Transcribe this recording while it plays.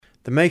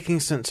The Making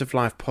Sense of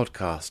Life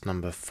podcast,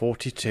 number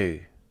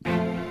 42.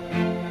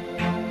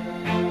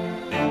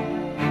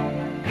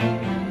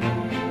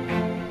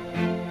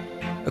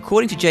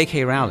 According to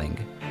J.K. Rowling,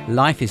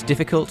 life is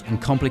difficult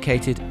and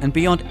complicated and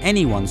beyond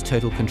anyone's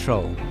total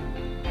control.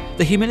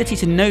 The humility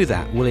to know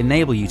that will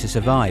enable you to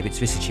survive its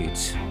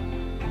vicissitudes.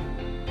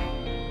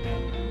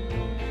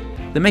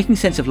 The Making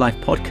Sense of Life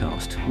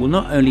podcast will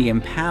not only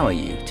empower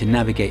you to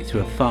navigate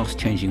through a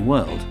fast-changing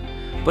world,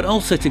 but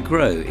also to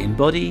grow in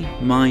body,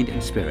 mind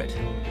and spirit.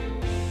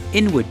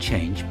 Inward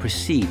change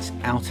precedes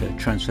outer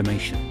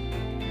transformation.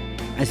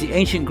 As the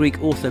ancient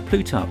Greek author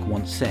Plutarch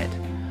once said,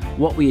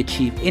 what we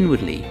achieve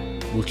inwardly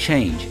will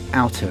change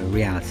outer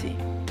reality.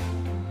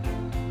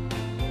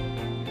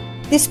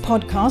 This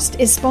podcast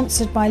is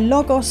sponsored by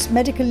Logos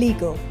Medical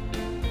Legal.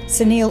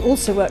 Sunil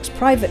also works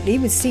privately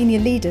with senior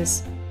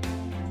leaders.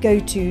 Go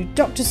to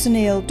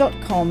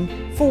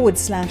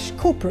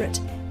drsunil.com/corporate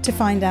to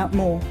find out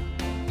more.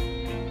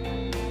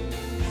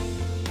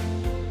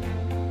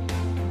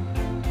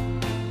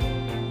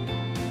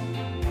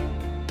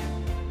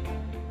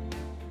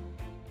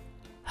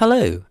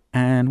 Hello,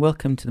 and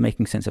welcome to the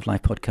Making Sense of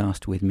Life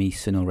podcast with me,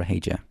 Sunil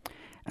Raheja,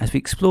 as we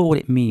explore what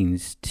it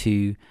means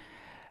to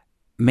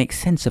make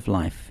sense of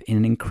life in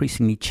an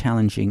increasingly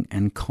challenging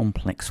and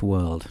complex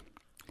world.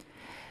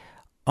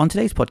 On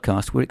today's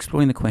podcast, we're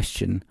exploring the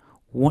question,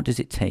 what does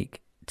it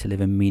take to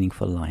live a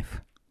meaningful life?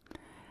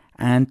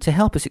 And to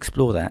help us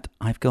explore that,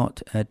 I've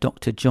got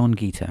Dr. John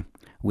Geeta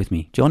with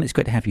me. John, it's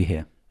great to have you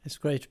here. It's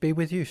great to be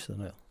with you,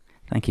 Sunil.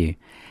 Thank you.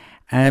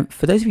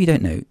 For those of you who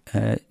don't know,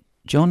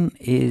 John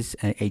is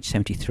age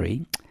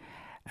 73.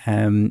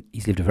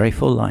 He's lived a very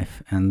full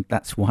life, and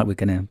that's why we're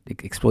going to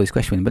explore this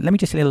question with him. But let me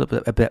just say a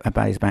little bit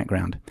about his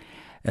background.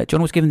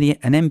 John was given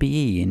an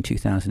MBE in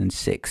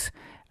 2006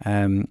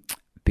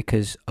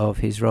 because of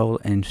his role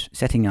in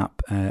setting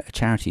up a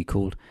charity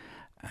called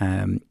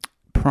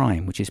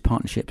PRIME, which is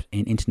Partnership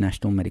in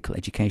International Medical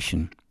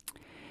Education.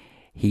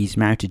 He's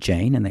married to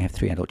Jane, and they have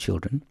 3 adult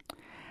children.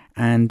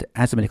 And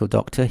as a medical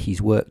doctor,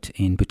 he's worked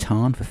in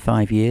Bhutan for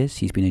 5 years.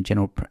 He's been a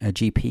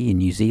GP in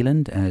New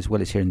Zealand as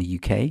well as here in the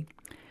UK.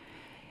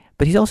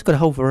 But he's also got a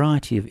whole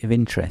variety of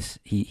interests.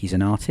 He's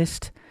an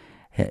artist.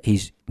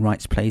 He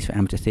writes plays for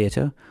amateur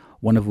theatre,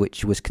 one of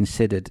which was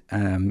considered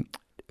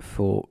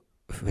for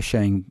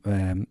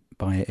showing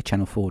by a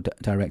Channel 4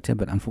 director,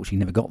 but unfortunately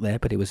never got there.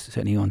 But it was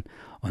certainly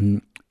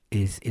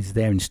is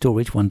there in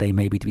storage one day,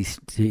 maybe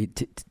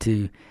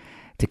to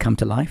come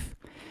to life.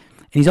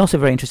 And he's also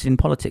very interested in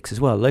politics as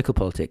well, local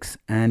politics,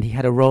 and he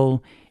had a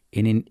role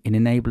in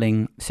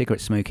enabling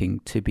cigarette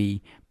smoking to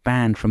be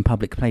banned from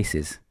public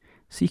places.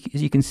 So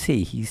as you can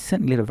see, he's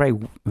certainly lived a very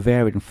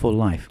varied and full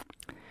life.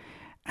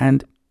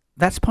 And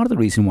that's part of the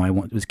reason why I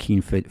was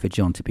keen for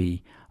John to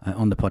be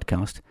on the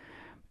podcast.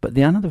 But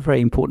the another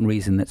very important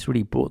reason that's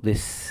really brought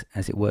this,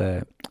 as it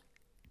were,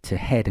 to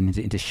head and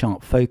into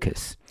sharp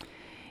focus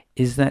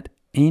is that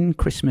in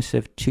Christmas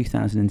of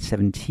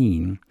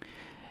 2017,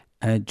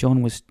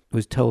 John was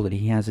told that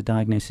he has a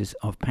diagnosis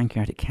of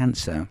pancreatic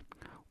cancer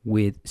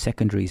with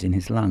secondaries in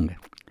his lung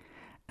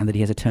and that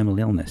he has a terminal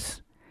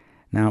illness.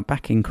 Now,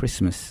 back in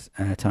Christmas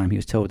time, he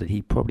was told that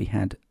he probably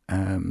had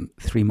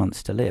 3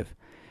 months to live.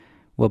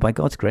 Well, by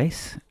God's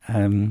grace,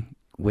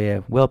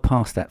 we're well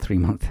past that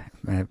 3-month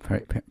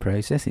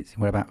process.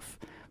 We're about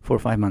 4 or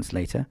 5 months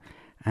later,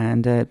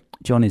 and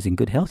John is in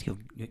good health.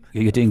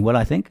 You're doing well,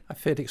 I think. I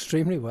feel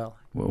extremely well.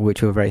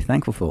 Which we're very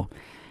thankful for.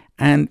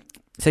 And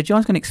so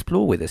John's going to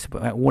explore with us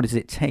about what does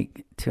it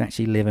take to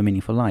actually live a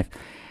meaningful life.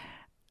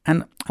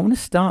 And I want to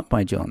start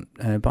by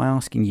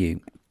asking you,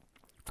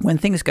 when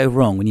things go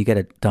wrong, when you get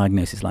a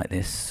diagnosis like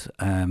this,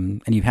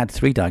 and you've had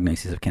 3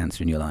 diagnoses of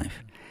cancer in your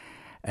life,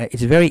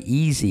 it's very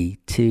easy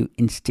to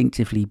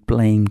instinctively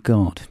blame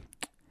God.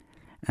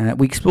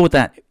 We explored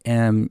that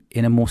in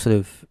a more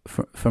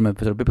from a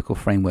biblical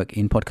framework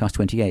in podcast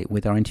 28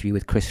 with our interview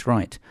with Chris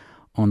Wright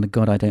on the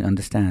God I Don't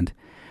Understand.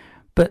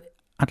 But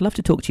I'd love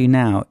to talk to you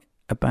now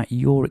about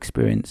your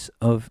experience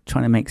of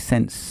trying to make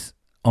sense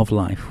of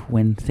life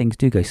when things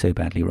do go so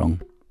badly wrong.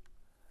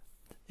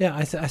 Yeah,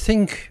 I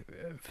think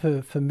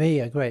for me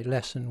a great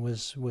lesson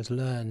was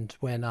learned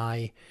when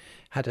I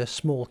had a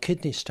small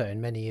kidney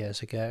stone many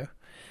years ago,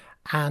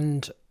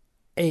 and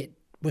it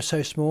was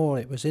so small,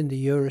 it was in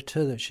the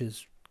ureter, which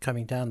is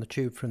coming down the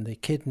tube from the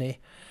kidney,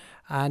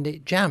 and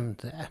it jammed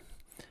there.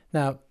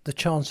 Now, the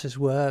chances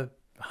were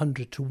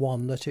 100 to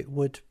 1 that it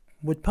would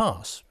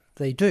pass.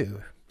 They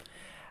do.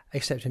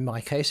 Except in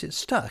my case, it's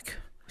stuck.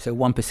 So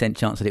 1%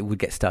 chance that it would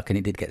get stuck, and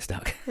it did get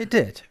stuck. It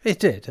did,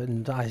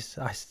 and I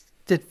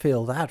did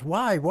feel that.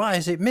 Why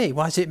is it me?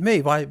 Why is it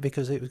me? Why?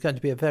 Because it was going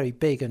to be a very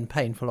big and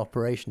painful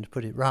operation to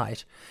put it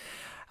right.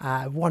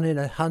 1 in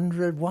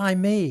 100, why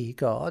me,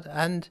 God?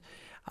 And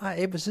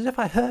it was as if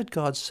I heard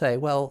God say,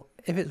 well,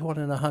 if it's 1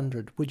 in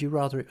 100, would you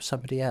rather it was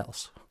somebody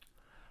else?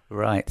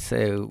 Right,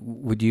 so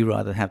would you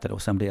rather have that or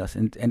somebody else?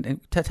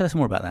 And tell us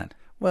more about that.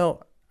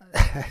 Well,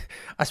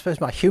 I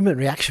suppose my human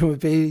reaction would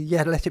be,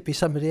 yeah, let it be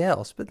somebody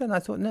else. But then I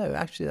thought, no,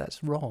 actually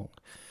that's wrong.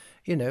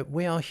 You know,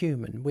 we are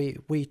human.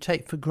 We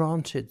take for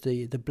granted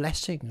the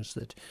blessings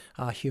that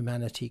our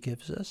humanity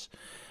gives us.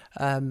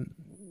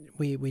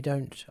 We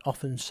don't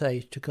often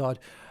say to God,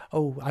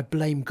 "Oh, I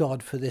blame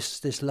God for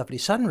this lovely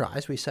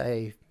sunrise." We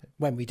say,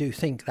 when we do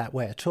think that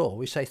way at all,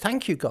 we say,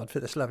 "Thank you, God, for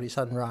this lovely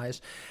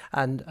sunrise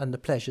and the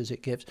pleasures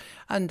it gives."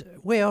 And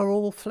we are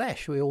all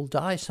flesh. We all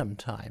die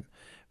sometime.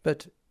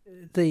 But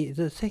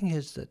the thing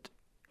is that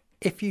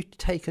if you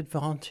take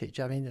advantage,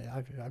 I mean,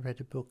 I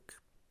read a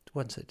book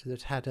once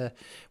that had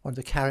one of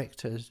the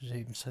characters,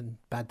 some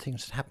bad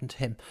things had happened to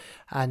him,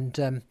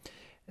 and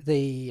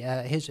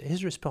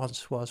his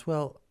response was,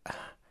 "Well,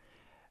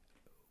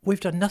 we've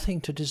done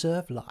nothing to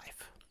deserve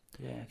life,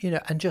 you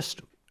know, and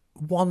just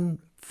one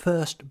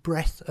first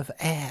breath of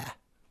air,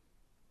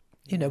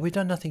 you know, we've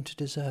done nothing to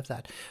deserve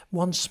that.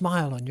 One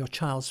smile on your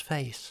child's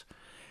face,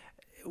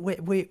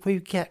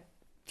 we get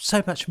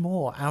so much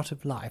more out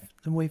of life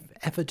than we've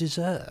ever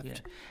deserved." Yeah.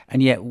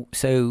 And yet,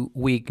 so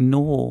we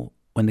ignore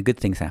when the good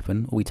things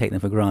happen, or we take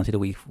them for granted, or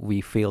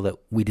we feel that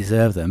we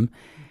deserve them,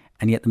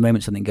 and yet the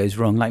moment something goes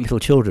wrong, like little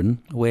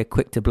children, we're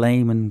quick to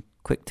blame and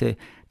quick to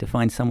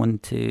find someone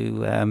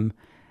to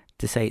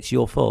say it's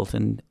your fault,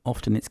 and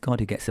often it's God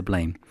who gets the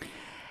blame.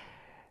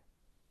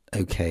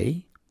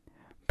 Okay,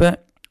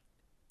 but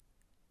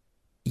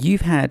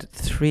you've had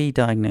 3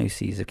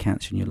 diagnoses of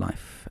cancer in your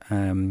life.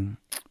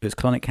 It was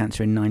colonic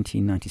cancer in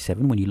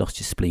 1997 when you lost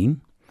your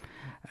spleen,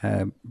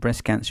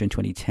 breast cancer in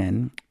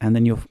 2010, and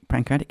then your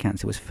pancreatic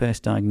cancer was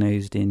first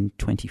diagnosed in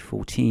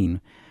 2014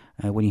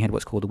 when you had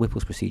what's called the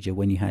Whipple's procedure,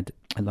 when you had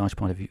a large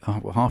part of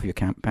half of your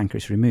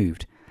pancreas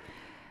removed.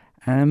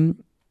 How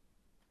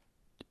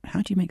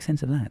do you make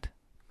sense of that?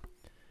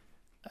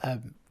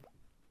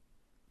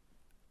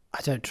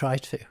 I don't try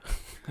to.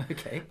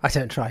 Okay. I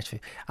don't try to.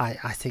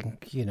 I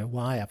think, you know,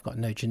 why? I've got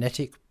no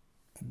genetic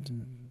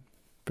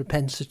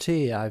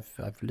propensity.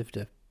 I've lived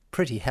a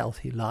pretty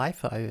healthy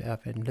life.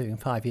 I've been living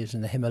 5 years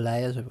in the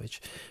Himalayas, of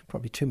which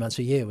probably 2 months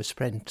a year was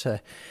spent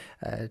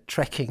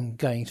trekking,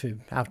 going to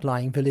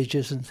outlying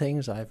villages and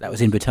things. That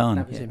was in Bhutan.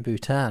 That was in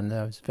Bhutan.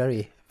 I was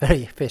very,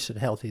 very fit and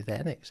healthy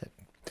then, except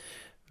a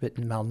bit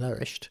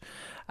malnourished.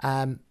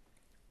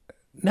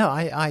 No,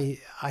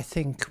 I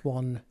think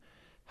one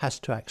has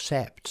to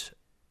accept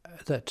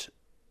that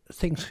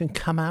things can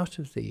come out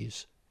of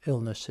these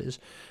illnesses.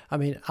 I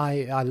mean,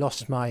 I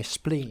lost my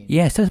spleen.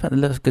 Yes, tell us about the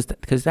loss,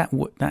 because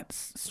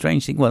that's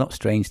strange thing. Well, not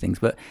strange things,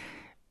 but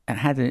it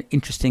had an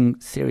interesting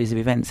series of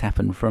events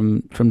happen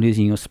from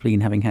losing your spleen,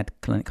 having had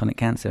colonic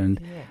cancer,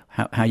 and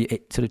how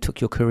it sort of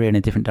took your career in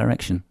a different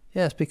direction.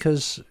 Yes,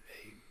 because,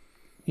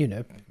 you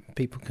know,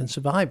 people can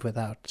survive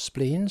without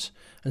spleens,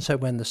 and so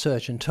when the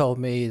surgeon told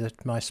me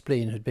that my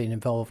spleen had been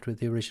involved with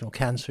the original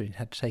cancer and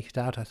had to take it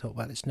out, I thought,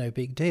 well, it's no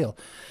big deal.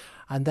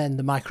 And then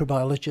the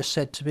microbiologist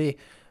said to me,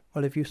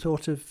 "Well, have you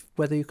thought of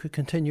whether you could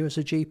continue as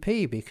a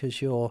GP, because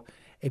your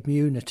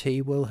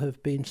immunity will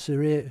have been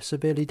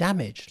severely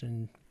damaged?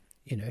 And,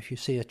 you know, if you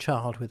see a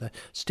child with a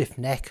stiff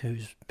neck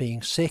who's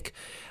being sick,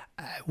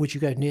 would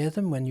you go near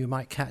them when you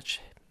might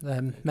catch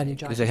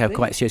meningitis? Because they have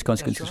quite serious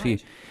consequences for you."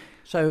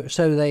 So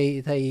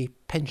they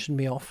pensioned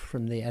me off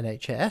from the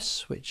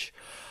NHS, which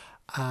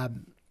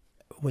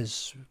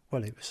was,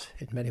 well, it was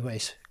in many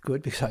ways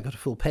good because I got a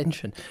full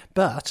pension,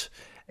 but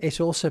it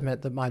also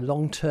meant that my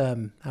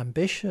long-term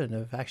ambition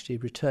of actually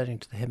returning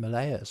to the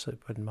Himalayas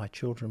when my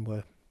children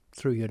were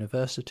through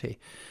university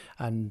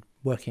and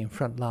working in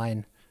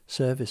frontline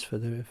service for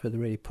the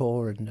really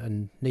poor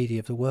and needy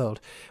of the world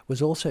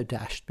was also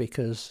dashed,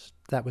 because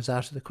that was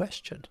out of the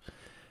question.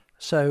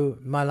 So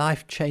my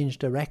life changed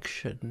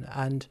direction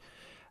and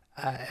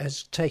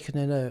has taken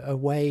in a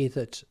way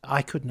that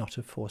I could not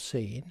have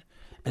foreseen.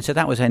 And so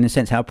that was, in a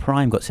sense, how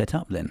Prime got set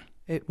up then?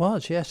 It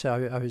was, yes.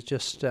 I was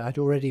just, I'd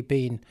already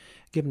been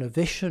given a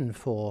vision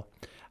for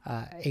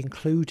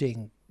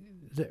including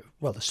the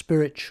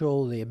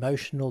spiritual, the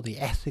emotional, the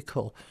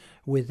ethical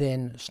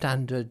within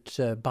standard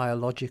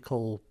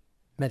biological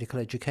medical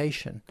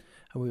education.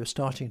 And we were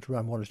starting to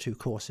run 1 or 2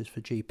 courses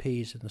for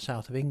GPs in the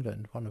south of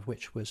England, one of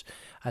which was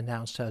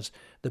announced as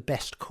the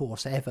best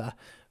course ever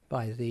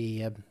by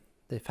the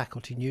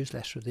faculty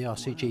newsletter of the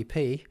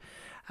RCGP. Wow.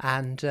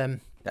 And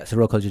that's the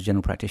Royal College of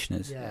General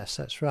Practitioners. Yes,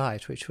 that's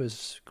right, which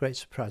was a great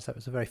surprise. That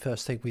was the very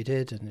first thing we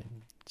did, and it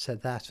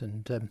said that.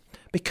 And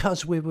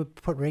because we were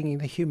bringing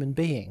the human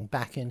being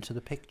back into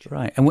the picture.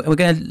 Right, and we're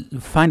going to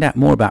find out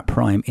more about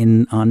Prime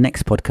in our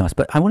next podcast.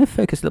 But I want to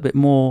focus a little bit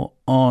more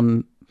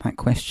on that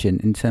question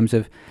in terms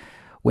of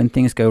when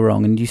things go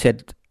wrong. And you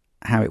said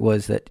how it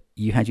was that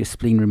you had your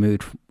spleen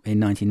removed in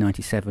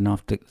 1997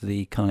 after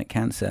the colonic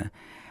cancer,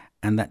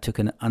 and that took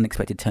an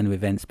unexpected turn of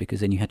events because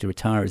then you had to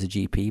retire as a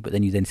GP, but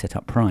then you then set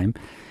up Prime.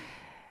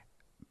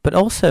 But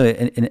also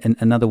in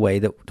another way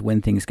that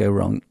when things go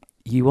wrong,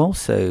 you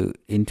also,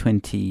 in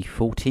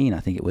 2014,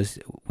 I think it was,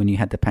 when you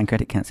had the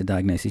pancreatic cancer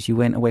diagnosis, you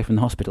went away from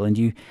the hospital and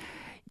you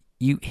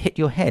hit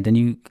your head and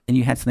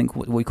you had something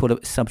what we call a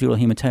subdural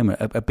hematoma,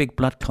 a big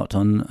blood clot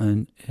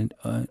on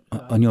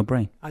your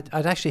brain.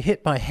 I'd actually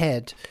hit my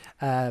head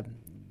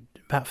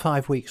about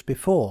 5 weeks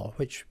before,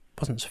 which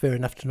wasn't severe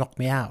enough to knock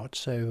me out.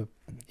 So,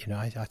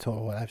 I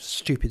thought, well, that was a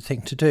stupid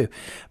thing to do.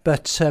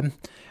 But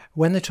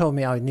when they told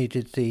me I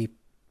needed the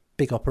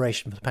big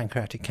operation for the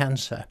pancreatic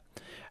cancer,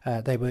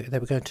 they were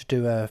going to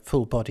do a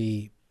full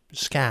body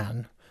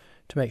scan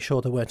to make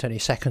sure there weren't any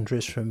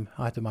secondaries from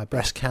either my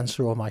breast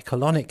cancer or my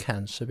colonic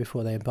cancer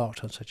before they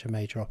embarked on such a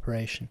major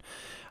operation.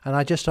 And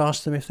I just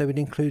asked them if they would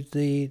include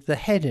the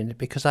head in it,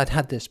 because I'd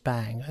had this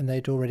bang and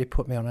they'd already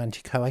put me on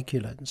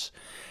anticoagulants.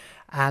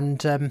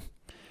 And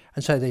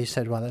so they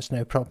said, well, that's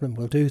no problem,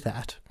 we'll do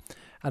that.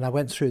 And I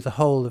went through the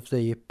whole of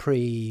the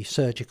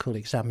pre-surgical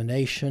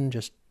examination,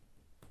 just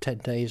 10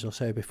 days or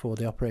so before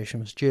the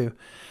operation was due.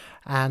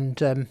 And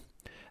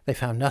they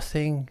found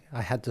nothing.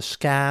 I had the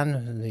scan,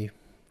 and the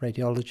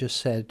radiologist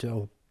said,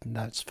 oh,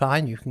 that's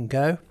fine, you can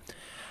go.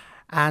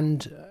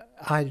 And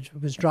I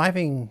was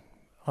driving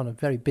on a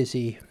very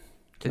busy...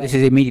 So this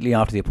is immediately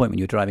after the appointment,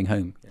 you're driving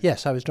home?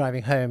 Yes, I was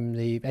driving home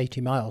the 80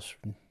 miles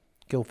from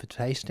Guildford to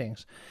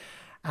Hastings.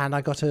 And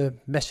I got a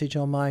message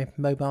on my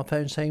mobile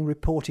phone saying,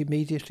 report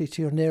immediately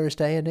to your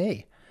nearest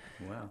A&E.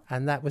 Wow.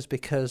 And that was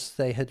because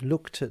they had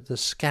looked at the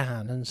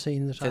scan and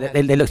seen that So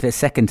they looked at it a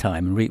second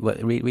time and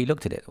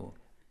re-looked at it? Or?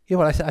 Yeah,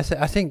 well,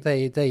 I think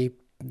it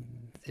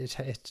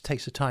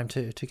takes the time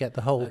to get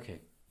the whole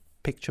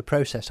picture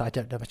process. I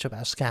don't know much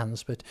about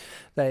scans, but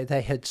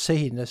they had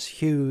seen this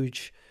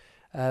huge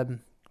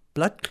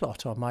blood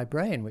clot on my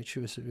brain, which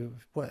was,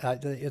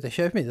 they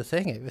showed me the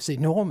thing, it was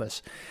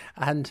enormous.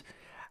 And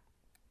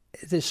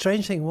the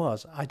strange thing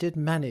was, I did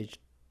manage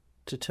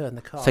to turn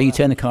the car. So you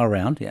turned the car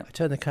around, yeah? I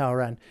turned the car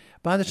around.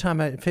 By the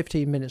time,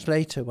 15 minutes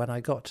later, when I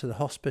got to the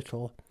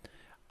hospital,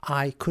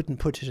 I couldn't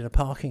put it in a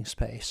parking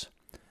space.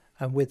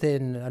 And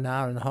within an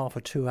hour and a half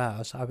or 2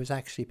 hours, I was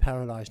actually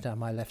paralysed down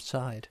my left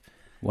side.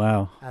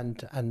 Wow.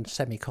 And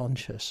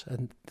semi-conscious.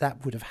 And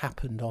that would have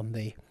happened on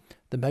the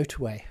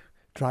motorway.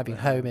 Driving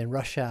home in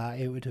rush hour,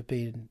 it would have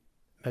been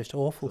the most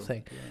awful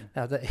thing.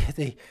 Yeah. Now,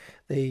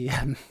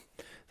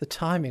 the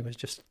timing was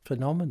just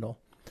phenomenal.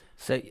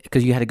 So,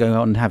 because you had to go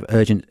on and have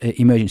urgent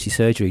emergency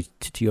surgery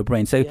to your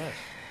brain. So, yes.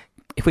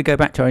 If we go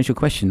back to our initial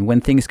question,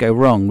 when things go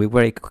wrong, we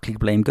very quickly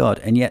blame God,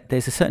 and yet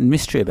there's a certain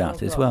mystery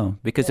about it as well,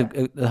 because of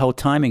the whole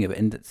timing of it.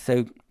 And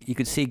so you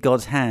could see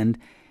God's hand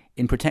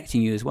in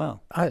protecting you as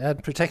well.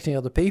 And protecting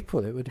other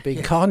people. It would have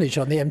been carnage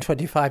on the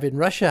M25 in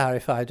rush hour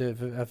if I'd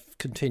have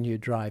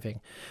continued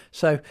driving.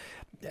 So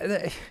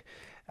I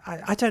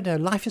don't know.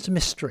 Life is a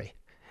mystery.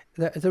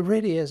 There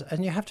really is.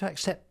 And you have to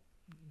accept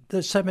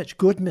there's so much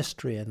good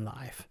mystery in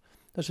life.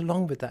 That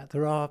along with that,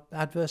 there are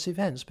adverse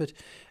events. But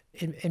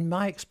in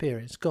my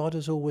experience, God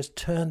has always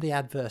turned the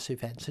adverse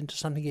events into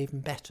something even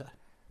better.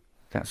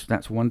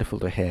 That's wonderful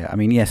to hear. I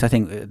mean, yes, I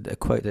think a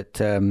quote that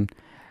from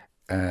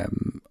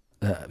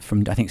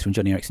I think it's from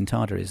Johnny Erickson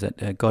Tada is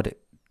that God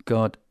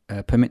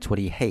permits what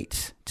He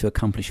hates to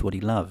accomplish what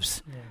He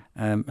loves,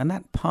 and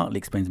that partly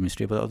explains the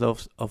mystery. But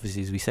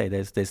obviously, as we say,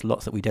 there's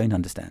lots that we don't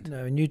understand.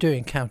 No, and you do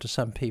encounter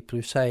some people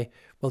who say,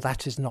 "Well,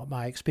 that is not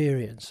my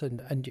experience,"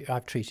 and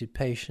I've treated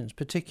patients,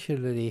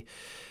 particularly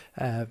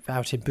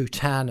out in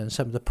Bhutan and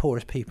some of the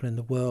poorest people in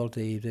the world,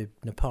 the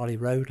Nepali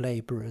road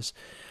labourers,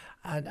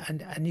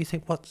 and you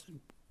think, what's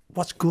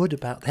good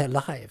about their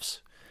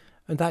lives?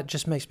 And that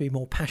just makes me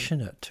more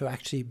passionate to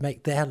actually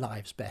make their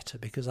lives better,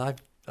 because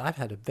I've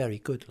had a very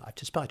good life,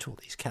 despite all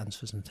these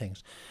cancers and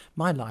things.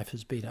 My life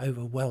has been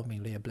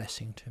overwhelmingly a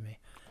blessing to me.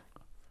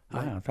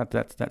 Wow,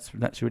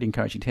 that's really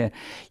encouraging to hear.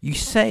 You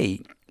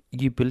say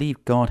you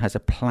believe God has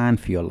a plan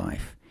for your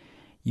life.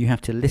 You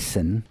have to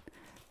listen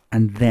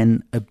and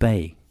then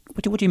obey.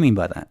 What do you mean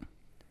by that?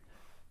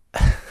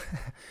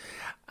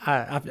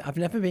 I've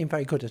never been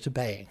very good at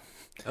obeying.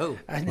 Oh,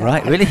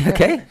 right, really?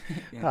 Okay.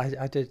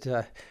 I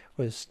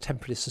was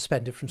temporarily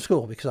suspended from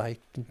school because I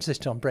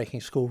insisted on breaking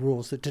school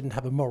rules that didn't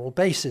have a moral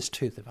basis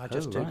to them. I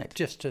just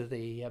to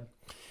the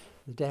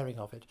daring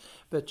of it,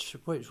 which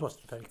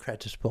wasn't very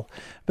creditable.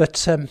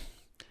 But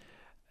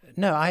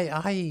no,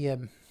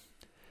 I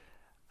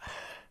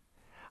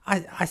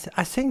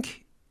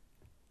think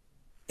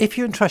if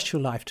you entrust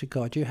your life to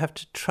God, you have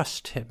to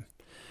trust Him,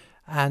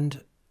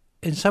 and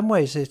in some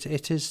ways,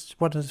 it is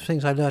one of the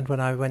things I learned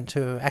when I went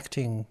to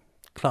acting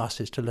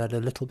classes to learn a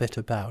little bit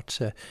about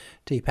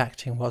deep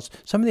acting. Was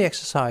some of the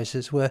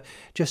exercises were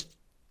just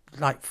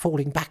like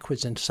falling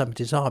backwards into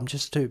somebody's arm,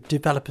 just to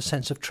develop a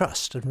sense of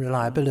trust and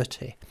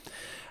reliability.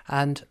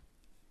 And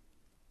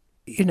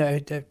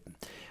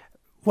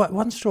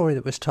one story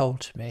that was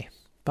told to me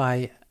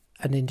by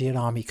an Indian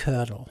Army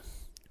colonel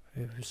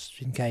who was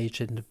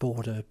engaged in the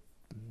border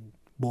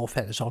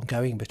warfare that's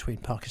ongoing between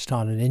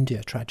Pakistan and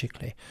India,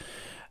 tragically.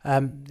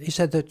 He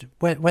said that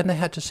when they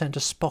had to send a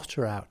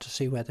spotter out to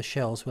see where the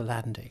shells were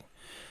landing,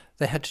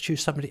 they had to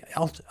choose somebody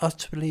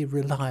utterly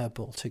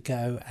reliable to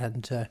go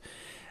and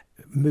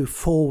move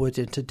forward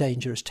into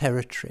dangerous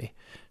territory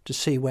to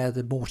see where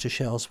the mortar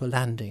shells were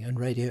landing and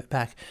radio it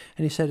back.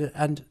 And he said,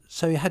 and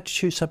so you had to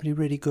choose somebody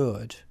really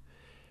good,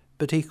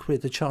 but equally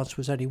the chance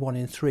was only 1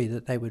 in 3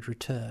 that they would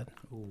return.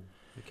 Ooh,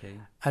 okay.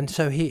 And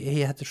so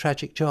he had the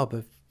tragic job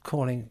of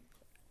calling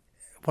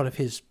one of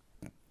his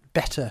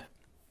better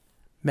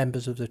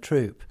members of the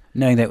troop.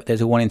 Knowing that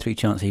there's a 1 in 3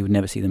 chance he would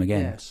never see them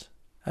again. Yes.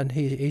 And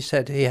he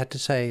said he had to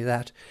say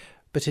that,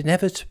 but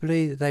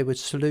inevitably they would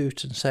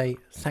salute and say,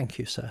 "Thank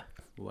you, sir."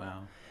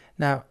 Wow.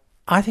 Now,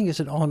 I think it's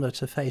an honour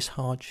to face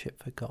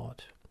hardship for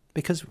God,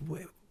 because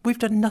we've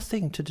done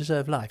nothing to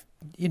deserve life,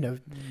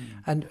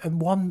 and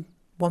one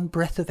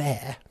breath of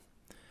air,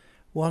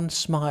 one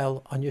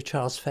smile on your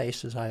child's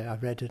face, as I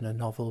read in a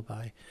novel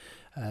by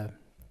an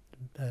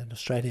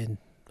Australian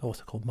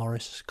author called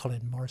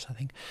Colin Morris, I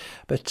think.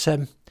 But,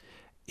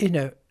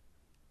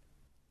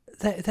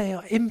 they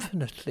are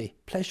infinitely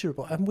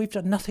pleasurable, and we've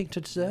done nothing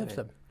to deserve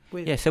them.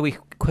 So we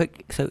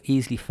so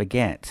easily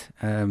forget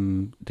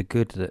the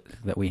good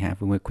that we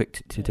have, and we're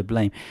quick to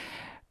blame.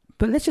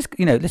 But let's just,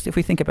 if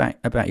we think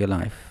about your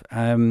life.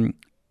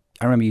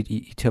 I remember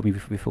you told me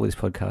before this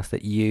podcast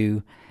that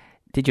you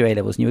did your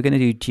A-levels and you were going to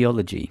do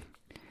geology.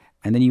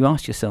 And then you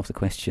asked yourself the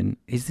question,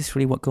 is this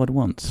really what God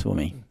wants for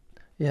me?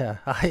 Yeah,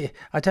 I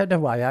don't know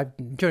why.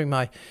 During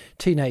my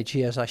teenage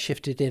years, I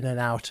shifted in and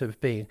out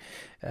of being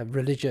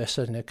religious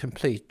and a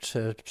complete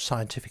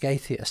scientific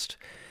atheist.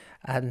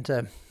 And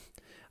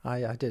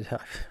I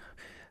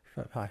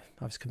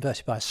was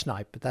converted by a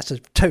snipe, but that's a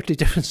totally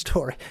different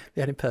story.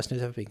 The only person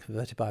who's ever been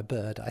converted by a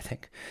bird, I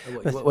think.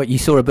 What you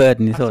saw a bird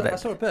and you thought that? I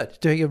saw a bird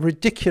doing a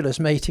ridiculous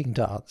mating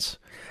dance.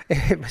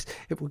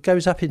 It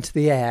goes up into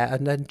the air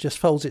and then just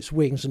folds its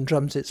wings and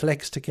drums its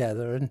legs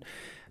together and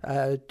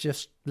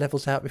just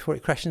levels out before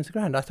it crashes into the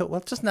ground. I thought,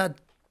 well, doesn't that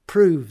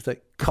prove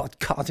that God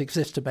can't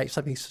exist to make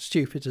something so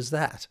stupid as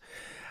that?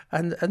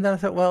 And then I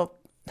thought, well,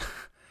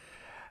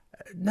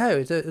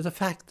 no, the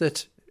fact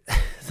that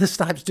the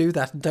snipes do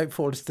that and don't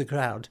fall into the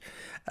ground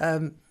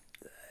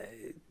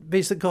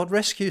means that God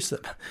rescues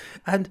them.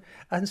 And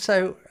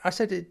so I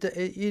said,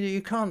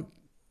 you can't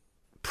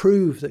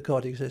prove that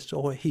God exists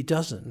or he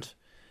doesn't.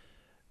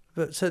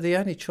 But so the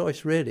only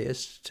choice really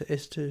is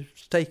to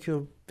stake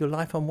your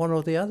life on one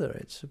or the other.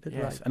 It's a bit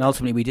like, and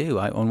ultimately we do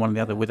on one or the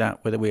other,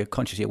 without whether we are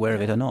consciously aware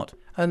of it or not.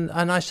 And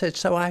I said,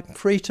 so I'm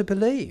free to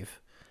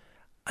believe,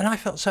 and I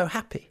felt so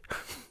happy.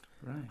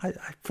 Right.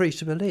 I'm free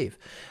to believe,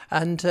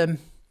 and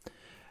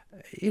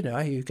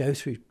you go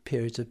through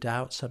periods of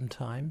doubt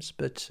sometimes,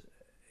 but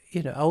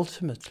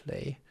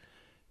ultimately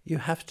you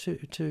have to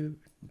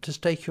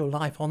stake your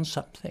life on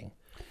something.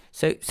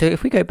 So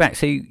if we go back,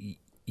 so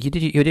you're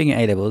doing your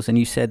A-levels, and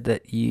you said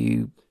that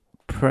you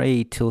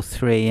pray till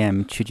 3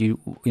 a.m. Should you,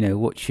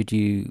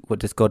 what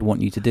does God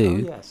want you to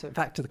do? Oh, yeah. So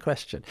back to the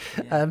question.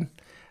 Yeah.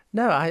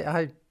 No,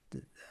 I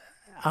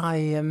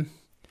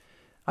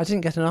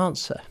didn't get an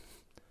answer.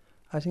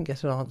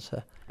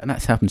 And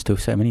that happens to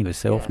so many of us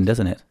so often,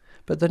 doesn't it?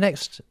 But the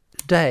next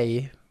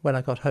day, when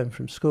I got home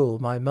from school,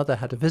 my mother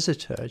had a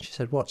visitor, and she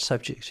said, "What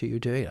subjects are you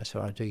doing?" I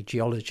said, "I'm doing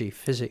geology,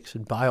 physics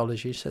and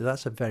biology." She said,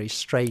 "That's a very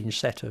strange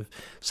set of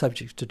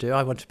subjects to do.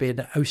 I want to be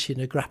an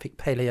oceanographic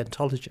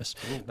paleontologist."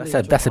 Ooh,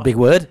 that's a big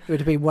word. It would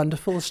have been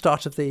wonderful, the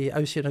start of the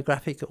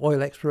oceanographic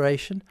oil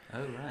exploration.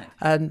 Oh,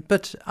 right.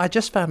 But I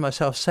just found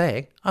myself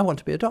saying, "I want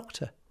to be a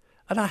doctor."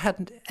 And I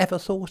hadn't ever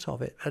thought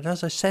of it. And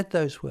as I said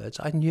those words,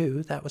 I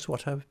knew that was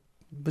what I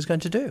was going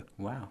to do.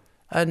 Wow.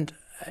 And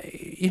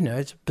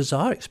it's a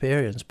bizarre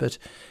experience, but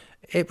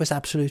it was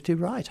absolutely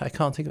right. I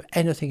can't think of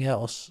anything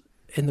else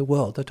in the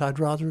world that I'd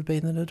rather have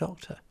been than a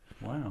doctor.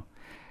 Wow.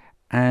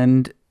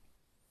 And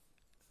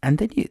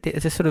then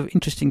there's a sort of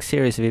interesting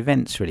series of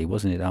events, really,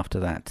 wasn't it, after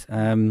that?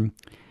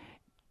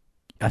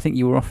 I think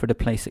you were offered a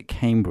place at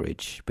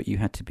Cambridge, but you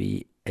had to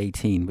be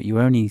 18, but you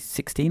were only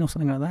 16 or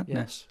something like that?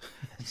 Yes.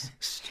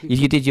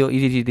 You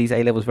did these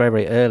A-levels very,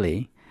 very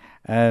early,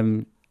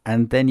 and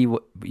then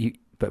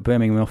but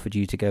Birmingham offered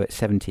you to go at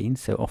 17,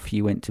 so off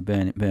you went to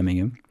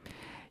Birmingham.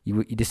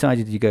 You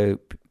decided to go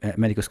at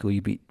medical school,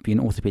 you'd be an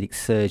orthopaedic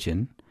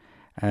surgeon,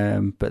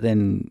 but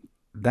then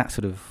that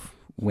sort of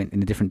went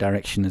in a different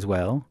direction as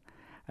well.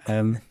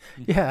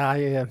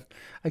 I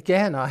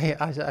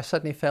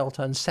suddenly felt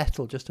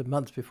unsettled just a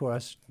month before I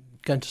was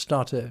going to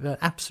start an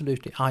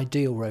absolutely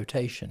ideal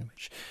rotation,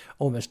 which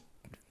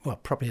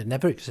probably had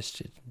never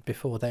existed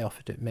before they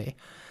offered it me.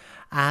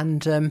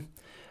 And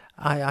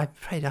I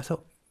prayed, I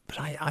thought, but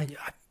I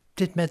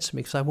did medicine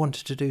because I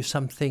wanted to do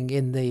something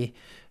in the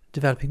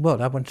developing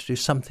world. I wanted to do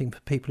something for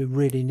people who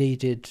really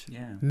needed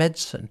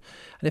medicine.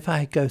 And if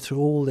I go through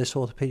all this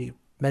orthopaedic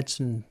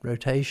medicine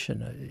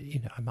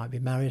rotation, I might be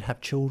married,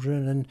 have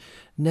children, and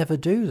never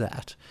do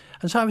that.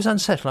 And so I was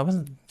unsettled. I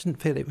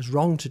didn't feel it was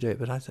wrong to do it,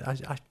 but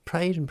I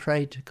prayed and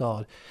prayed to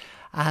God.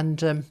 And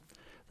the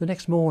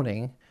next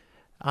morning,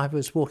 I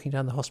was walking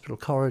down the hospital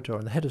corridor,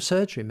 and the head of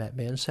surgery met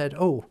me and said,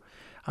 "Oh,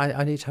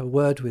 I need to have a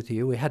word with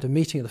you. We had a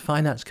meeting of the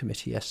finance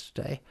committee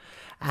yesterday,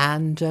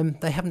 and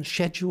they haven't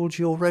scheduled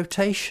your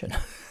rotation."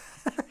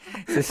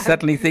 So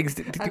suddenly things.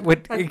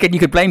 You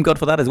could blame God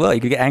for that as well.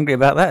 You could get angry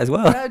about that as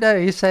well. No.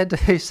 He said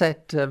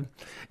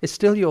it's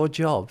still your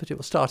job, but it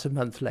will start a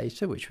month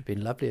later, which would be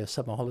lovely, a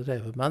summer holiday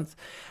of a month.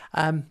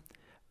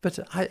 But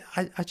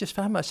I just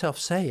found myself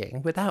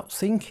saying, without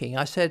thinking,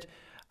 I said,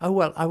 "Oh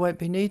well, I won't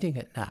be needing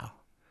it now."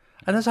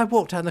 And as I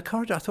walked down the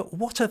corridor, I thought,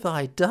 what have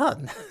I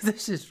done?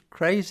 This is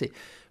crazy.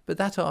 But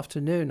that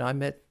afternoon, I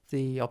met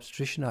the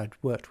obstetrician I'd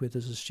worked with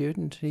as a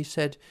student, and he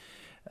said,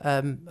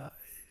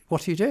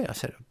 "What are you doing?" I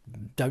said,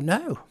 "Don't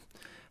know."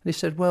 And he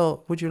said,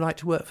 "Well, would you like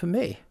to work for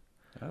me?"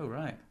 Oh,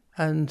 right.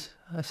 And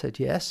I said,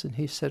 "Yes." And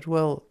he said,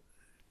 "Well,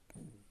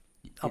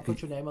 I'll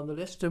put your name on the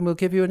list and we'll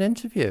give you an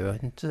interview."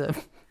 And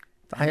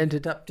I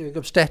ended up doing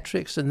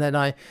obstetrics, and then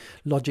I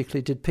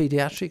logically did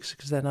paediatrics,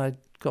 because then I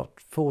got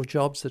 4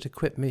 jobs that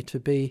equipped me to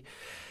be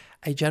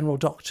a general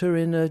doctor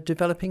in a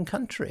developing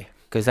country.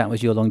 Because that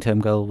was your long-term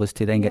goal, was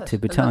to then get to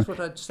Bhutan. And that's what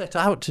I'd set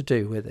out to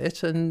do with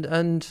it,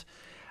 and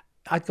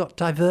I got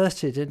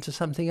diverted into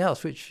something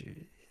else, which,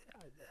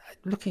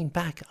 looking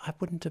back, I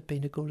wouldn't have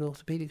been a good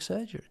orthopaedic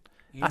surgeon.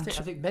 I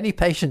think many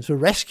patients were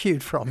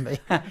rescued from me.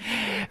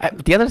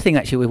 The other thing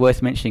actually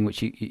worth mentioning,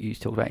 which you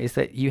talked about, is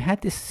that you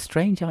had this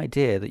strange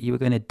idea that you were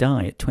going to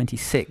die at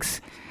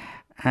 26,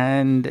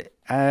 and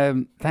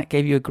that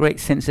gave you a great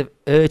sense of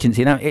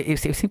urgency. Now,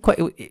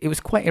 it was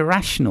quite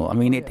irrational. I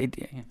mean,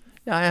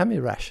 Yeah, I am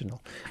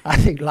irrational. I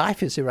think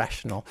life is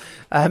irrational.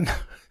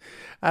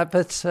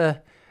 But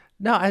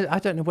no, I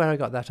don't know where I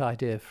got that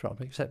idea from,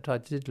 except I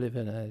did live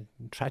in a,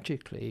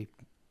 tragically,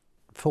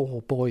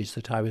 4 boys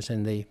that I was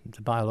in the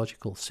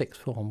biological 6th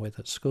form with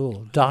at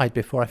school died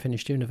before I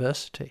finished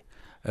university.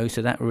 Oh,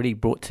 so that really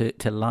brought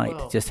to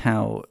light just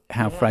how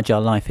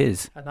fragile life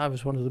is. And I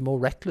was one of the more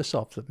reckless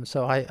of them,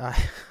 so I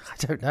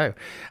don't know.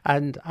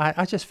 And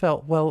I just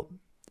felt, well,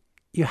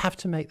 you have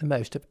to make the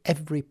most of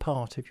every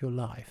part of your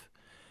life.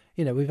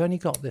 You know, we've only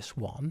got this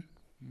one,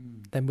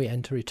 then we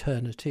enter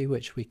eternity,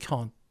 which we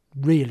can't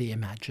really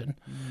imagine.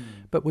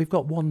 But we've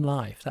got one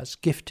life that's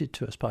gifted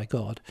to us by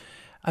God.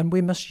 And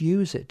we must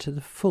use it to the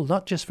full,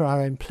 not just for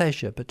our own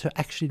pleasure, but to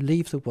actually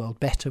leave the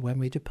world better when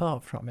we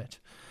depart from it.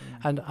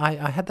 And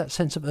I had that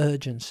sense of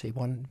urgency,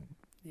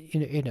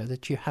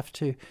 that you have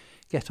to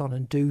get on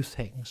and do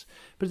things.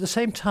 But at the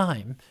same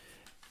time,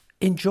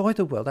 enjoy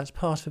the world. That's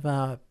part of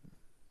our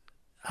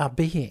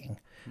being.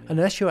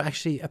 Unless you're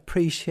actually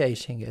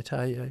appreciating it.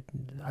 I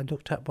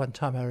looked up one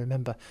time, I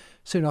remember,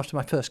 soon after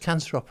my first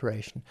cancer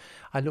operation,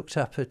 I looked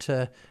up at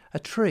a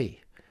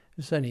tree. It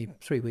was only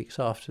 3 weeks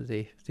after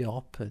the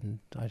op, and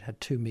I'd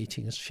had 2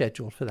 meetings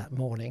scheduled for that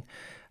morning.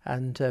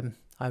 And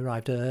I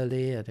arrived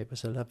early, and it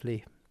was a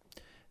lovely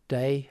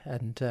day.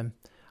 And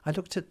I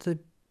looked at the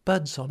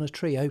buds on a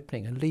tree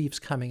opening and leaves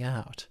coming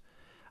out.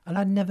 And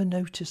I'd never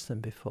noticed them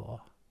before.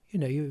 You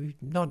know, you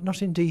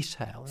not in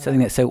detail. Something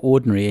that's so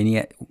ordinary and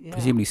yet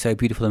presumably so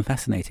beautiful and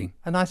fascinating.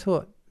 And I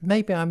thought,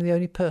 maybe I'm the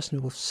only person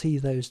who will see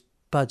those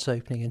buds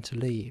opening into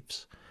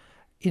leaves.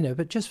 You know,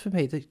 but just for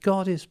me, that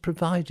God has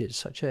provided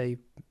such a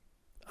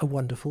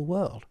wonderful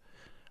world.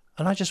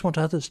 And I just want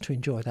others to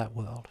enjoy that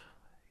world.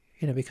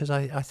 You know, because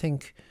I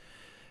think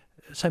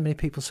so many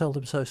people sell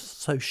themselves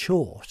so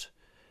short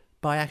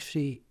by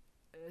actually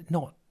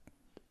not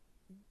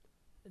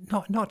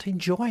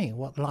enjoying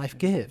what life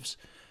gives.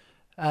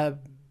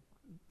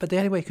 But the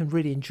only way you can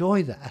really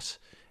enjoy that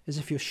is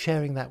if you're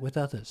sharing that with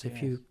others,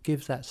 if you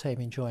give that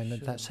same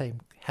enjoyment, that same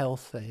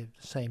health, the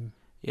same...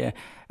 Yeah,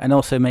 and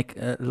also make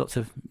lots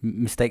of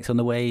mistakes on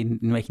the way in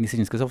making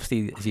decisions, because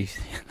obviously, as you...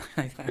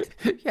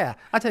 Yeah,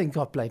 I don't think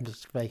God blames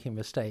us for making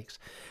mistakes.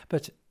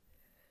 But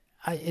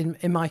in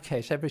my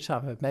case, every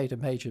time I've made a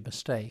major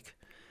mistake,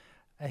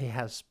 he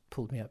has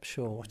pulled me up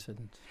short.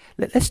 And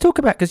let's talk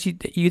about, because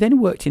you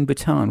then worked in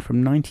Bhutan from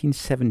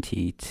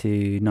 1970 to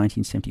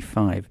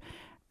 1975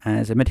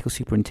 as a medical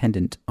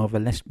superintendent of a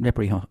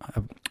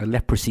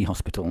leprosy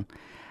hospital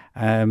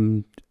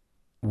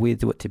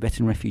with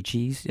Tibetan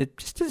refugees.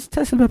 Just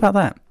tell us a little bit about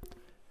that.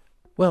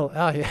 Well,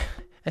 I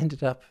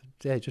ended up at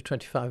the age of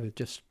 25 with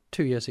just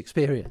 2 years'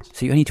 experience.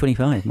 So you're only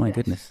 25, my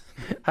goodness.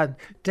 And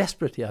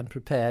desperately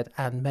unprepared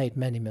and made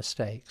many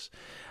mistakes.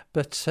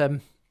 But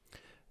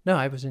no,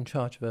 I was in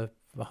charge of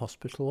a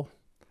hospital.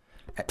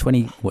 At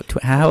 20,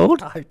 how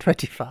old? I'm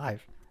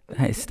 25.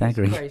 That is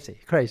staggering.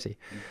 Crazy.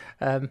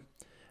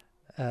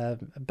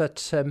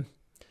 But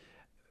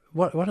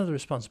one of the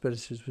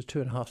responsibilities was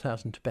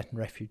 2,500 Tibetan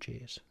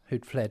refugees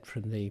who'd fled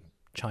from the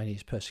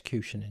Chinese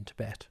persecution in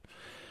Tibet.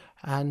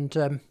 And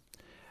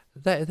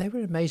they were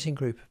an amazing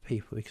group of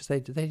people, because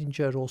they'd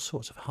endured all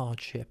sorts of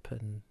hardship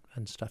and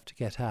stuff to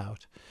get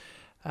out.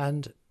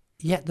 And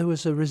yet there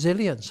was a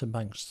resilience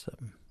amongst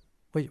them,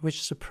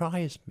 which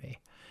surprised me.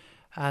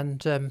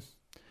 And,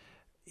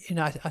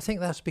 I think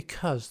that's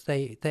because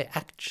they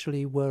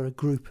actually were a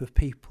group of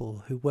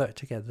people who worked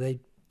together. They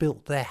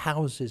built their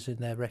houses in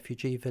their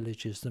refugee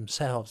villages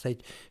themselves. They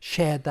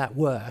shared that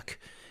work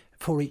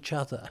for each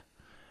other.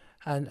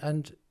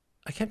 And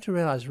I came to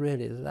realise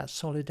really that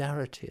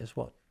solidarity is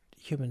what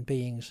human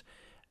beings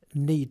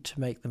need to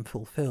make them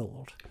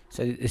fulfilled.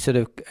 So it's sort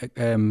of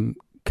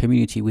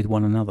community with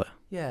one another.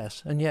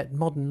 Yes, and yet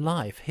modern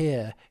life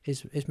here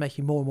is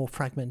making more and more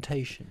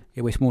fragmentation.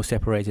 Yeah, it's more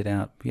separated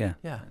out. Yeah.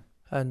 Yeah,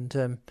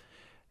 and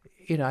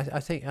I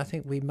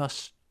think we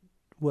must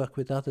work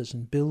with others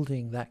in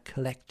building that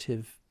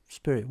collective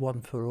spirit,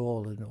 one for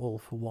all and all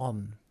for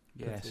one.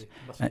 Yes,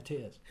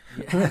 Musketeers.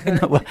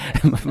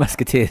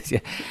 Musketeers. Yeah,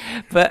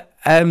 but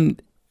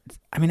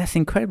I mean, that's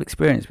an incredible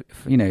experience,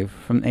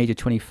 from the age of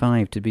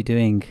 25 to be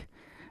doing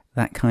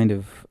that kind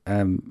of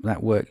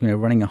that work,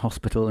 running a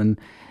hospital. And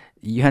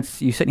you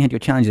certainly had your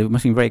challenges. It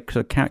must have been very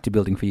sort of character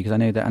building for you, because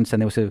I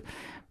understand there were sort of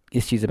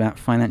issues about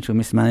financial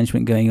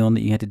mismanagement going on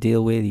that you had to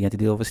deal with. You had to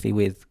deal, obviously,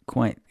 with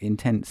quite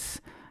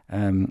intense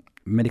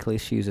medical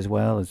issues as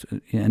well as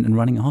and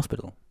running a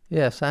hospital.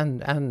 Yes,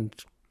 and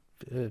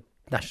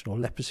National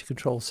Leprosy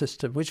Control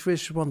System, which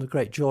was one of the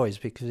great joys,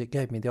 because it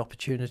gave me the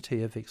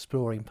opportunity of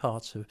exploring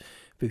parts of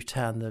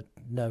Bhutan that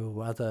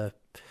no other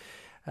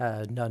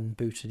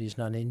non-Bhutanese,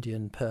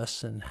 non-Indian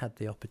person had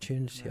the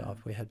opportunity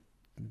of. We had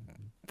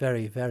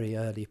very, very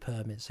early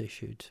permits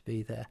issued to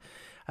be there.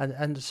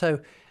 And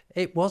so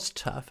it was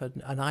tough,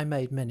 and I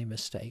made many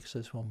mistakes,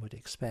 as one would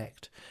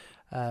expect.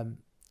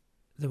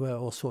 There were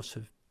all sorts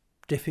of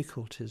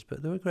difficulties,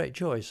 but there were great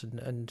joys,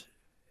 and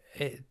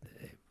it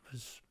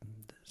was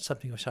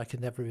something which I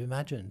could never have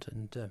imagined.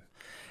 And,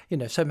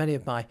 so many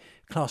of my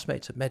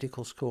classmates at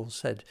medical school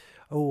said,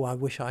 "Oh, I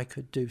wish I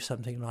could do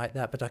something like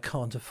that, but I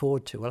can't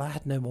afford to." Well, I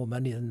had no more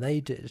money than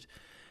they did.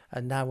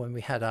 And now when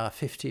we had our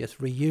 50th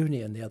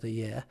reunion the other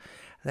year,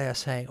 they are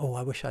saying, "Oh,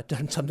 I wish I'd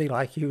done something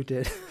like you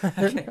did."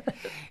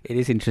 It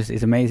is interesting.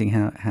 It's amazing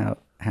how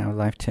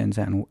life turns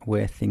out and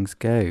where things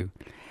go.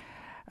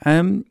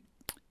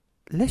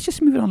 Let's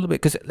just move it on a little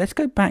bit, because let's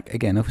go back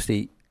again.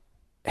 Obviously,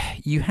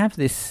 you have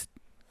this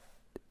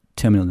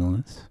terminal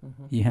illness,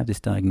 you have this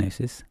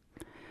diagnosis,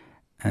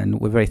 and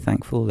we're very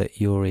thankful that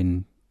you're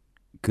in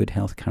good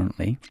health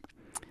currently.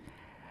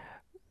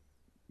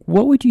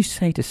 What would you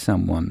say to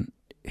someone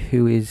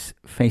who is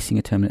facing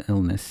a terminal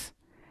illness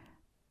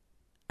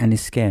and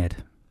is scared?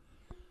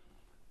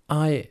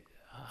 I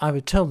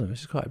would tell them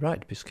it's quite right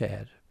to be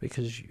scared,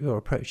 because you're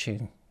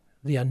approaching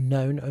the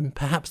unknown and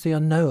perhaps the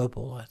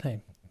unknowable. I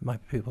think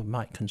people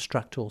might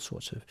construct all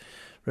sorts of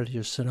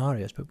religious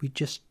scenarios, but we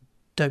just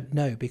don't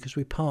know, because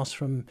we pass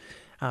from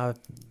our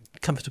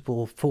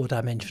comfortable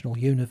four-dimensional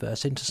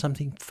universe into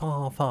something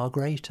far, far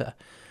greater.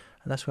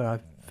 And that's where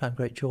I've found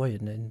great joy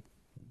in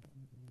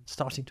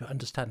starting to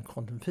understand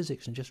quantum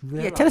physics and just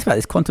realize... Yeah, tell us about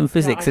this quantum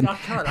physics. I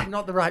can't. I'm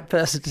not the right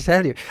person to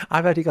tell you.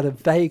 I've only got a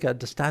vague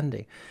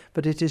understanding.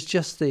 But it is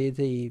just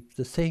the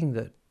thing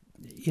that,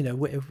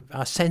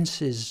 our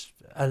senses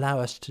allow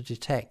us to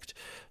detect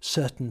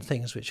certain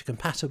things which are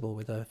compatible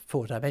with a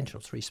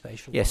four-dimensional,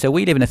 three-spatial world. Yeah, so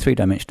we live in a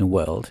three-dimensional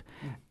world,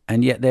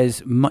 and yet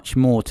there's much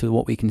more to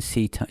what we can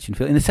see, touch, and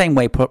feel. In the same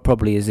way,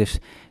 probably, as if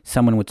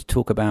someone were to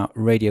talk about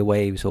radio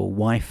waves or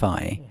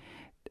Wi-Fi,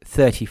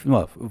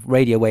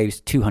 radio waves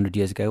 200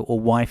 years ago, or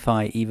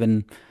Wi-Fi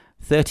even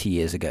 30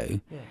 years ago.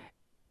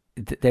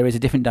 There is a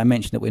different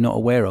dimension that we're not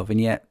aware of, and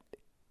yet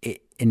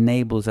it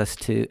enables us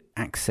to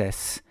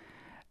access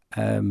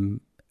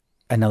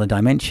another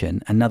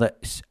dimension, another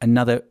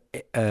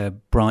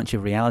branch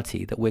of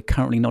reality that we're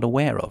currently not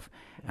aware of.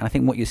 And I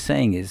think what you're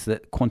saying is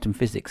that quantum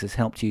physics has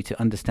helped you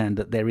to understand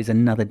that there is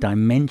another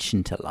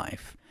dimension to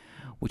life,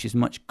 which is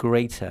much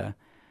greater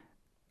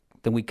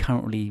than we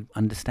currently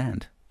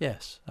understand.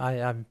 Yes,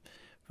 I'm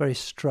very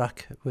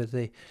struck with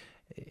the,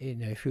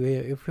 if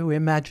we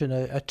imagine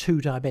a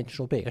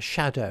two-dimensional being, a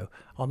shadow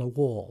on a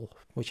wall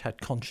which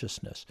had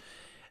consciousness,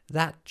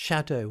 that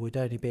shadow would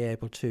only be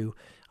able to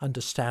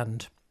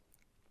understand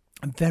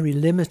a very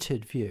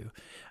limited view.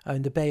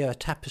 And the Bayeux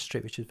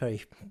Tapestry, which is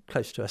very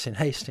close to us in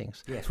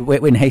Hastings. Yes,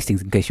 we're in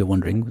Hastings, in case you're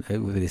wondering,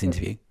 with this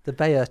interview. The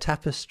Bayeux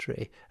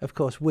Tapestry, of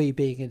course, we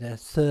being in a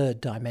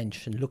third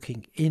dimension,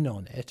 looking in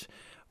on it,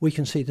 we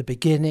can see the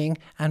beginning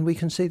and we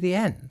can see the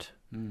end.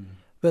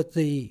 But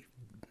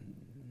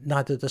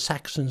neither the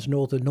Saxons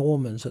nor the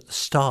Normans at the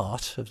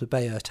start of the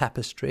Bayeux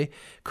Tapestry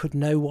could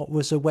know what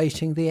was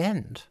awaiting the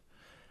end.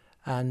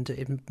 And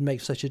it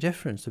makes such a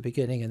difference, the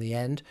beginning and the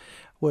end,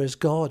 whereas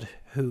God,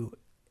 who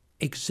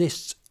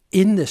exists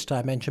in this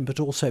dimension but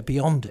also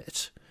beyond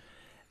it,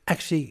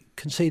 actually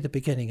can see the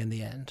beginning and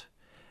the end.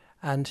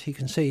 And he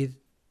can see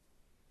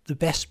the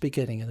best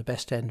beginning and the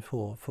best end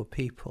for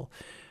people.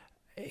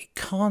 It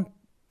can't...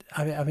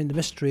 I mean, the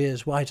mystery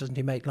is, why doesn't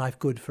he make life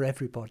good for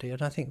everybody?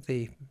 And I think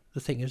the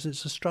thing is,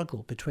 it's a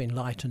struggle between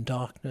light and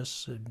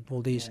darkness and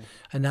all these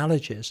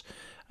analogies.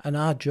 And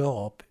our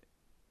job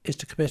is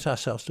to commit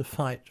ourselves to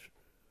fight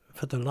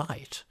for the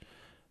light,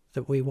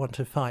 that we want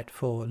to fight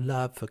for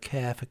love, for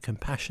care, for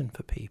compassion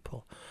for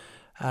people.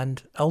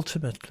 And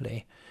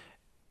ultimately,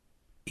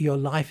 your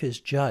life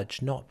is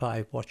judged not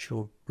by what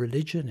your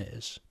religion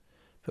is,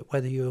 but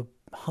whether your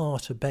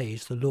heart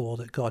obeys the law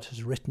that God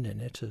has written in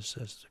it, as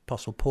the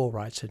Apostle Paul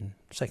writes in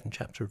the 2nd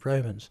chapter of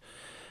Romans,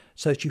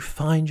 so that you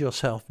find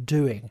yourself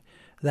doing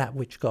that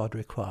which God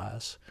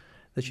requires,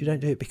 that you don't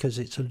do it because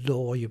it's a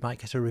law, you might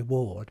get a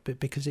reward, but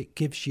because it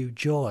gives you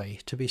joy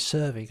to be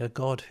serving a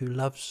God who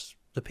loves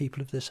the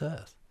people of this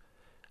earth.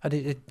 And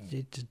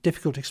it's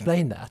difficult to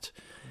explain that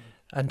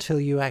until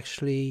you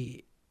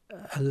actually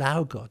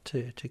allow God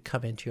to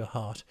come into your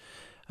heart.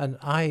 And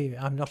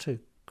I'm not a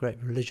great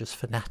religious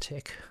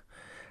fanatic.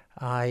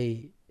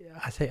 I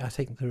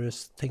think there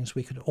is things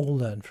we could all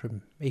learn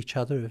from each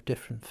other of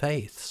different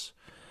faiths.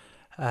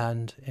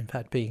 And in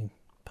fact, being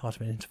part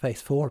of an interfaith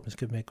forum has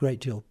given me a great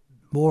deal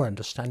more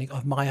understanding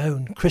of my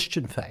own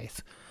Christian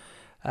faith,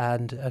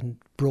 and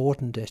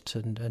broadened it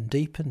and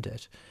deepened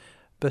it.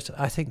 But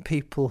I think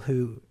people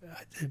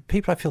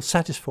I feel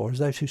saddest for is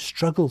those who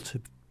struggle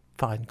to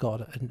find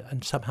God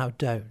and somehow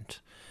don't.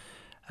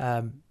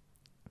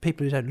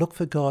 People who don't look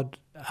for God,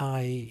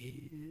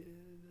 I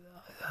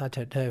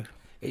don't know.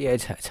 Yeah,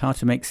 it's hard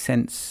to make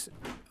sense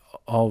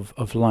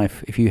of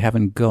life if you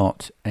haven't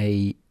got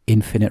a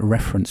infinite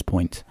reference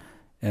point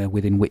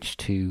within which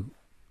to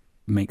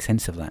make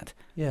sense of that.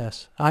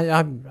 Yes,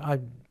 I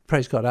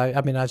praise God.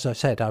 I mean, as I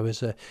said, I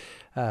was an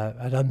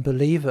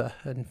unbeliever,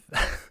 and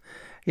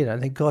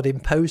and then God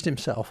imposed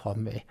Himself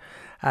on me,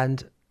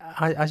 and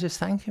I just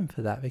thank Him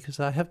for that, because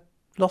I have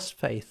lost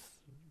faith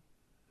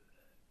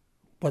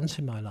once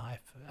in my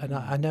life, and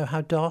I know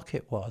how dark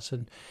it was,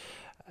 and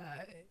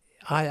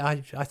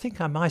I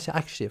think I might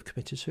actually have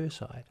committed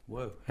suicide.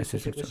 Whoa! It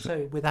was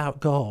so without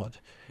God,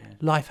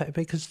 life,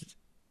 because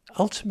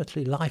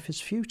ultimately life is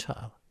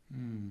futile.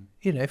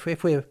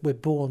 If we're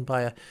born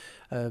by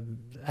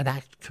an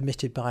act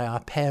committed by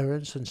our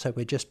parents, and so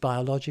we're just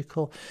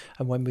biological,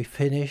 and when we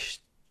finish,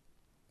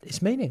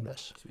 it's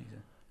meaningless.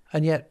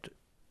 And yet,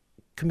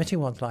 committing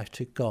one's life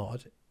to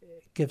God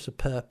gives a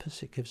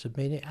purpose, it gives a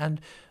meaning,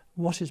 and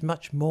what is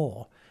much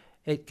more,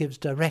 it gives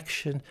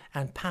direction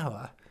and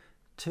power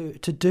to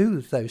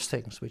do those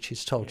things which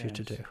He's told you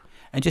to do.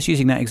 And just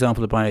using that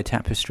example of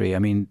biotapestry, I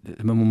mean,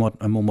 a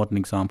more modern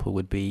example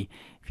would be,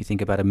 if you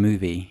think about a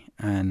movie,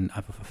 and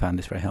I've found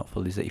this very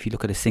helpful, is that if you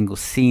look at a single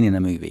scene in a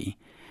movie,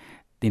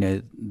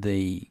 the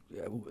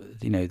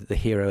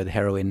hero or the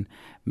heroine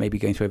may be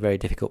going through a very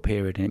difficult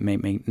period, and it may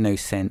make no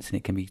sense, and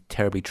it can be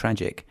terribly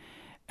tragic,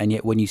 and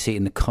yet when you see it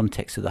in the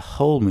context of the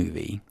whole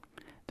movie,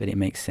 then it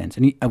makes sense.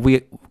 And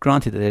we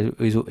granted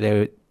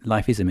that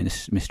life is a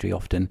mystery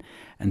often,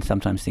 and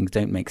sometimes things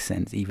don't make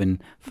sense even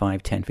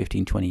 5, 10,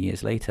 15, 20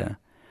 years later,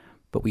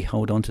 but we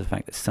hold on to the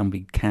fact that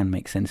somebody can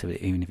make sense of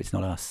it, even if it's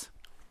not us.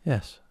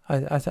 Yes,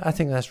 I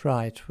think that's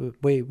right.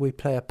 We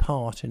play a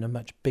part in a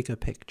much bigger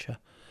picture,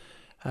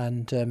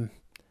 and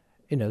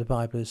the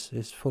Bible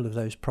is full of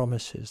those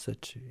promises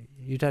that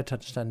you don't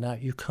understand now,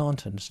 you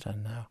can't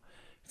understand now,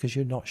 because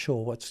you're not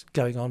sure what's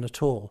going on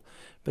at all.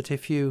 But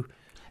if you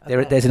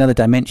there's another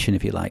dimension,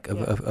 if you like,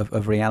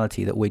 of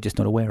reality that we're just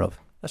not aware of.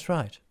 That's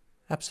right,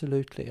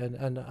 absolutely.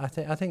 And I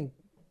think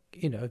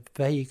a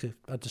vague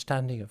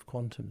understanding of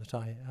quantum that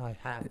I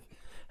have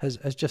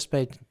has just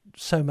made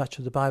so much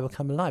of the Bible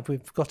come alive.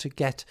 We've got to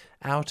get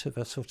out of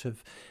a sort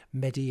of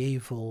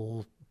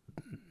medieval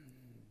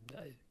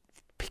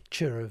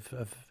picture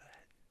of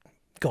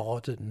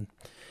God and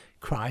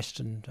Christ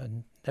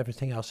and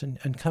everything else,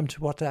 and come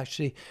to what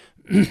actually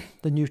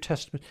the New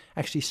Testament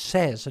actually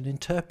says, and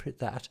interpret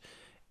that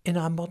in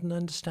our modern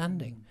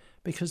understanding,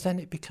 because then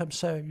it becomes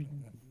so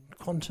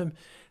quantum,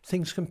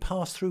 things can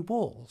pass through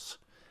walls,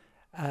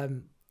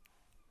 and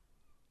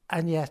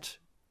yet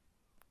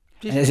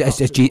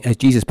as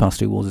Jesus passed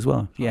through walls as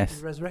well. Yes,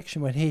 the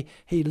resurrection, when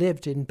he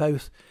lived in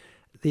both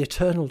the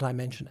eternal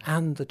dimension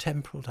and the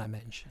temporal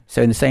dimension.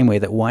 So in the same way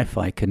that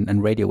Wi-Fi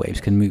and radio waves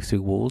can move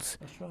through walls,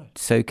 that's right.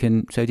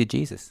 So did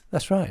Jesus.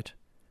 That's right.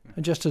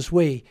 And just as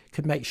we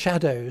can make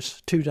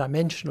shadows,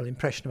 two-dimensional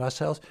impression of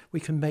ourselves, we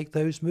can make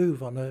those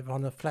move on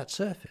a flat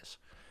surface,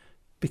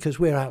 because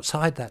we're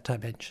outside that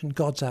dimension,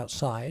 God's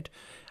outside,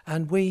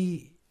 and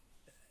we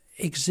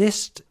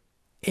exist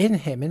in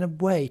Him in a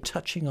way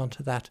touching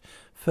onto that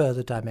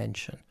further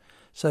dimension,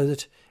 so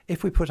that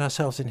if we put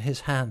ourselves in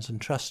His hands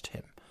and trust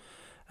Him,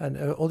 and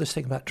all this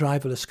thing about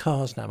driverless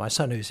cars now, my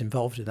son who's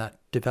involved in that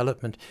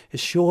development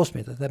assures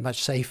me that they're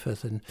much safer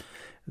than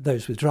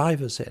those with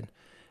drivers in.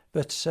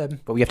 But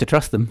we have to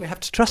trust them. We have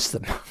to trust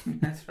them.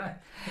 That's right.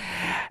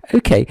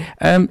 Okay.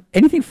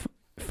 Anything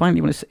finally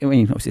you want to say? I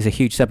mean, obviously it's a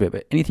huge subject,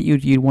 but anything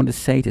you'd want to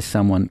say to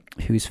someone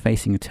who's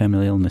facing a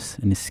terminal illness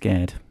and is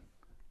scared?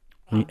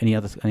 Any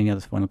other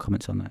final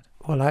comments on that?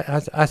 Well,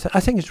 I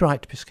think it's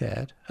right to be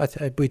scared.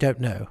 We don't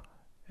know.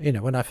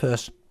 When I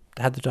first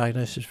had the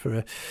diagnosis for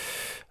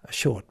a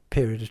short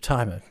period of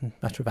time, a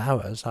matter of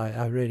hours,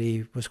 I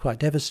really was quite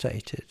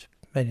devastated.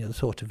 Mainly the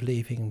thought of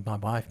leaving my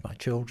wife, my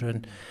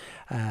children,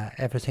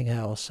 everything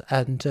else,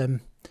 and then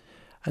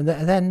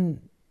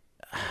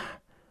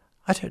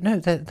I don't know.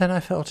 Then I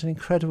felt an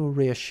incredible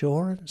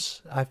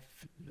reassurance.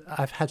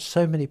 I've had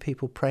so many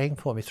people praying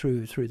for me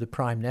through the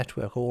Prime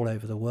Network all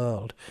over the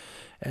world,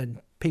 and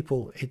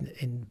people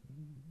in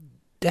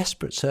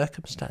desperate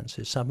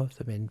circumstances, some of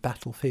them in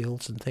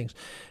battlefields and things,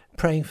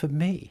 praying for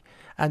me.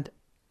 And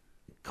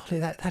golly,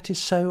 that is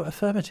so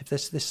affirmative.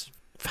 There's this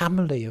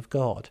family of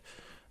God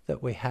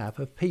that we have,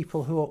 of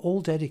people who are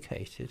all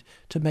dedicated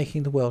to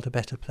making the world a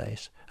better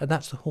place. And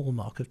that's the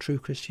hallmark of true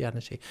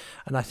Christianity.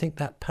 And I think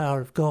that power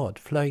of God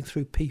flowing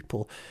through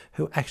people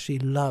who actually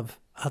love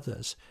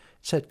others.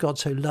 It said God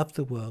so loved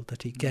the world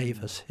that He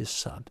gave us His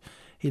Son.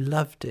 He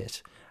loved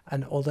it.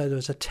 And although there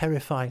was a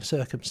terrifying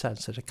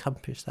circumstance that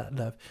accompanied that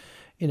love,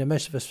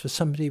 most of us, for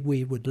somebody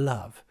we would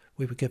love,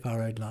 we would give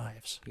our own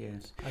lives.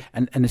 Yes.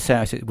 And so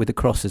I said, with the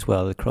cross as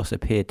well, the cross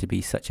appeared to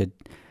be such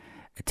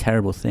a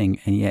terrible thing,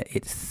 and yet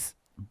it's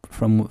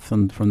from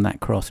that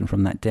cross and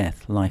from that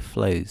death, life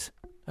flows.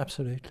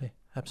 Absolutely.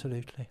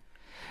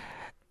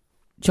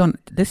 John,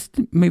 let's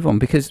move on,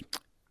 because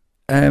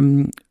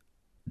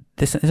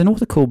there's an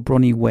author called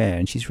Bronnie Ware,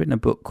 and she's written a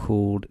book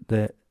called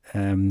The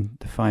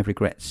 5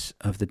 Regrets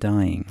of the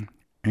Dying.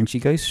 And she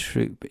goes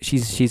through,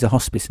 she's a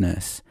hospice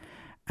nurse,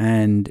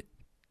 and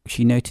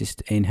she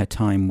noticed in her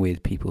time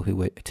with people who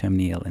were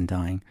terminally ill and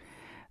dying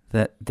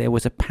that there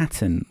was a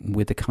pattern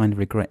with the kind of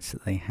regrets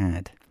that they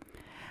had.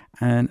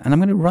 And I'm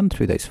going to run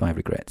through those 5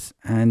 regrets.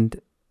 And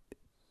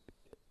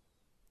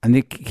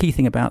the key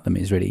thing about them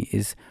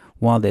is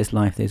while there's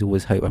life, there's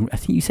always hope. I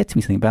think you said to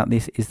me something about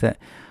this, is that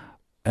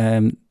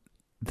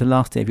the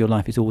last day of your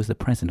life is always the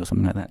present, or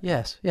something like that.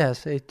 Yes.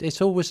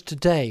 It's always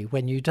today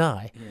when you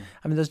die. Yeah.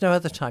 I mean, there's no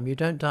other time. You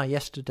don't die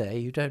yesterday.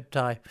 You don't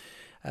die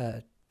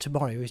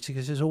tomorrow,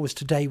 because it's always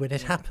today when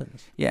it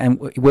happens. Yeah, and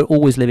we're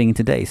always living in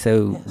today.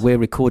 So Yes. we're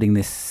recording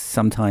this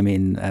sometime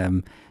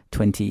in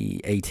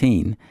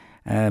 2018,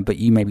 but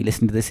you may be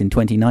listening to this in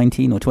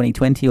 2019 or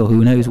 2020 or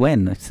who knows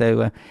when.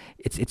 So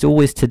it's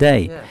always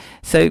today. Yes.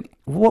 So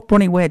what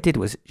Bronnie Ware did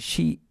was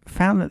she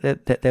found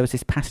that there was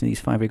this pattern,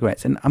 these 5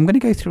 regrets, and I'm going to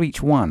go through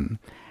each one.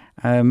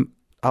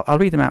 I'll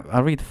read them out.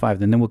 I'll read the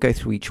 5, and then we'll go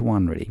through each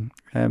one, really.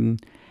 And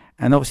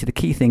obviously the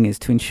key thing is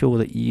to ensure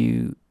that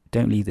you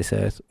don't leave this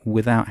earth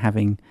without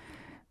having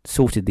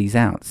sorted these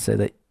out, so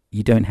that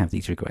you don't have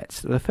these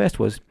regrets. So the first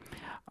was,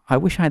 I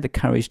wish I had the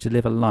courage to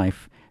live a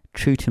life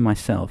true to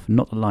myself,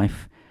 not the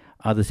life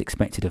others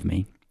expected of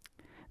me.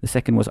 The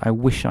second was, I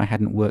wish I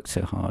hadn't worked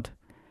so hard.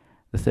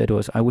 The third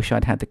was, I wish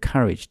I'd had the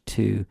courage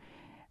to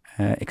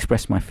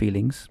express my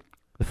feelings.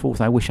 The fourth,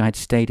 I wish I had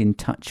stayed in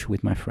touch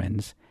with my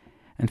friends.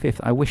 And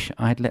fifth, I wish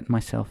I had let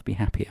myself be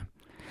happier.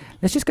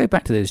 Let's just go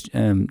back to those,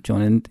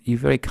 John, and you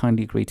very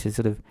kindly agreed to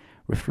sort of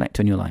reflect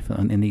on your life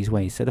in these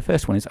ways. So the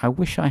first one is, I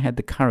wish I had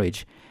the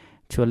courage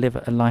to live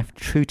a life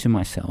true to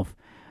myself,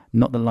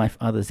 not the life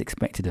others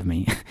expected of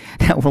me.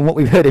 Now, from what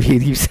we've heard of you,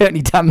 you've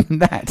certainly done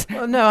that.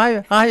 Well,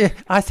 no,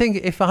 I think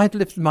if I'd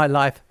lived my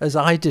life as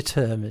I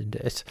determined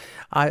it,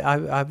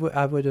 I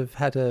would have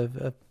had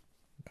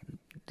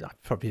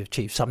I'd probably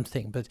achieved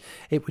something, but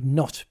it would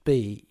not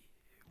be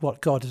what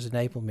God has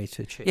enabled me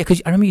to achieve. Yeah,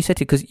 because I remember you said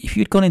to, because if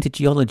you'd gone into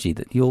geology,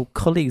 that your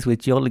colleagues with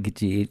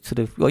geology sort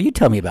of, well, you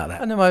tell me about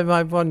that. I know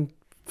my one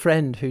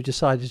friend who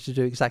decided to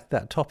do exactly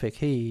that topic,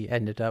 he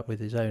ended up with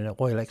his own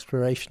oil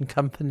exploration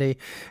company,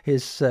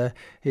 his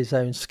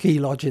own ski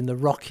lodge in the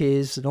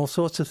Rockies, and all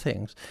sorts of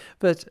things.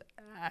 But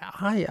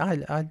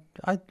I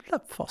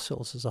love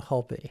fossils as a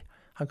hobby.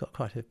 I've got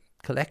quite a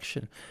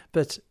collection,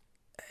 but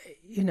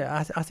you know,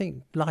 I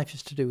think life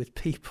is to do with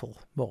people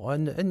more,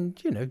 and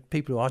you know,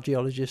 people who are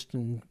geologists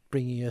and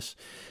bringing us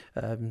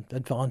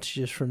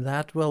advantages from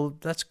that. Well,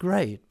 that's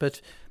great,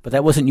 but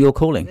that wasn't your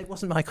calling. It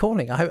wasn't my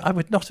calling. I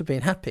would not have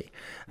been happy,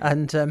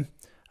 and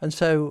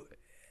so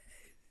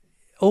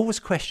always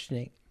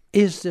questioning: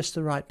 is this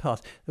the right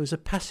path? There was a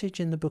passage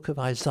in the book of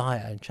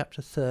Isaiah in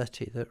chapter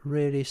 30 that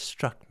really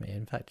struck me.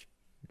 In fact,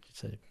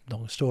 it's a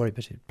long story,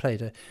 but it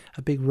played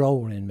a big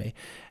role in me,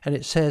 and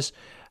it says.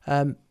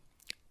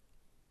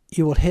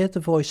 You will hear the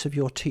voice of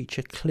your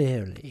teacher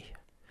clearly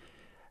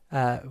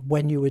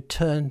when you would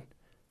turn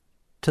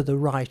to the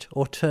right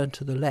or turn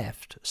to the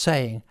left,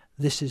 saying,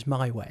 this is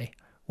my way,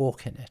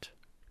 walk in it.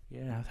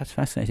 Yeah, that's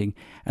fascinating.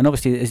 And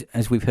obviously,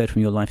 as we've heard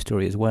from your life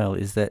story as well,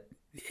 is that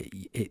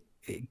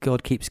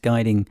God keeps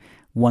guiding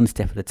one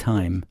step at a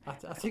time.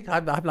 I think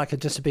I'm like a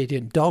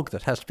disobedient dog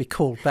that has to be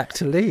called back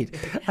to lead.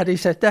 And he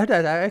said, no,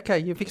 okay,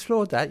 you've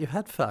explored that, you've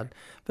had fun.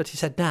 But he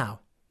said,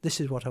 now,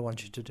 this is what I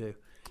want you to do.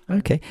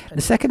 Okay.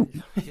 The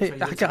second,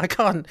 I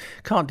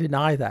can't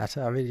deny that.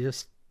 I mean,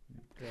 just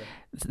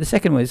the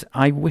second was,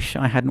 I wish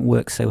I hadn't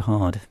worked so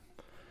hard.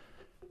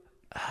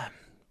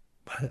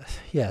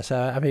 Yes,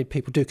 I mean,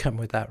 people do come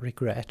with that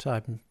regret.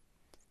 I'm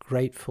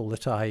grateful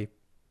that I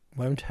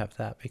won't have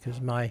that, because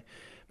my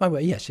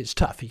way. Yes, it's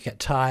tough. You get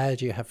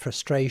tired. You have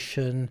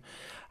frustration,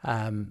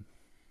 and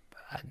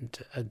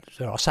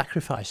there are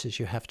sacrifices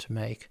you have to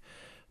make.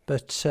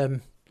 But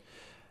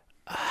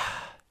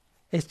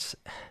it's.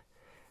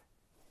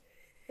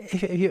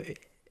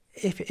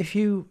 If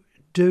you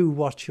do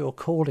what your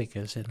calling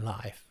is in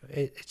life,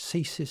 it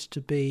ceases to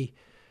be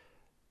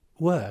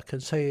work,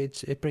 and so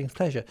it brings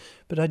pleasure.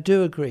 But I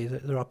do agree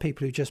that there are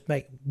people who just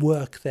make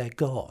work their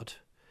God,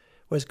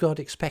 whereas God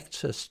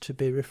expects us to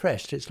be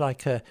refreshed. It's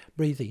like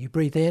breathing. You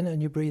breathe in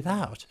and you breathe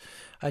out,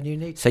 and you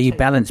need. So you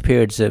balance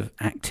periods of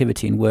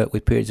activity and work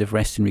with periods of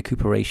rest and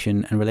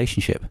recuperation and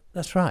relationship.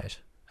 That's right,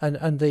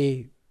 and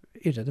the.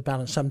 You know, the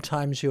balance.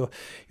 Sometimes you're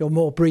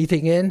more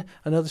breathing in,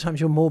 and other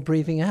times you're more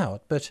breathing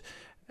out. But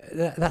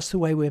that's the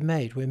way we're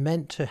made. We're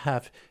meant to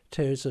have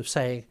periods of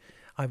saying,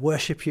 "I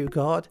worship you,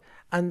 God,"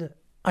 and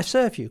 "I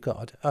serve you,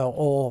 God,"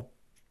 or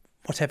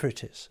whatever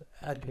it is.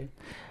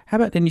 How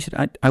about then? You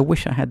said, "I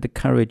wish I had the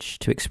courage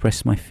to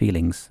express my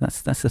feelings."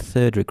 That's the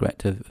third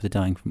regret of the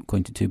dying,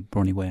 according to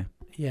Bronnie Ware.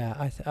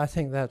 Yeah, I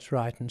think that's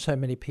right, and so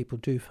many people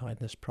do find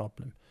this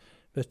problem.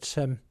 But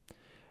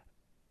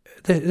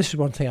this is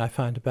one thing I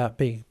find about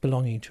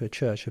belonging to a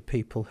church of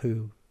people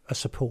who are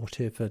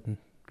supportive and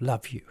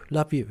love you,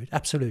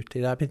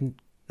 absolutely. I mean,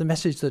 the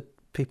message that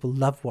people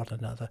love one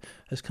another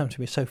has come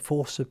to me so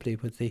forcibly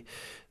with the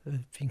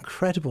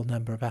incredible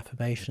number of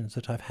affirmations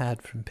that I've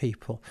had from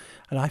people,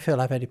 and I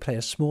feel I've only played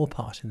a small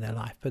part in their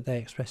life, but they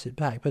express it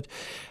back. But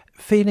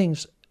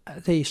feelings,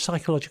 the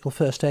psychological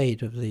first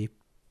aid of the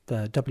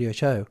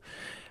WHO,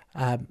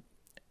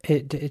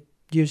 it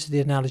uses the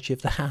analogy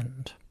of the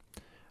hand,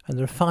 and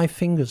there are 5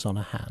 fingers on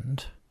a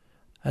hand,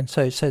 and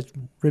so it says,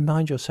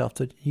 remind yourself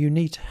that you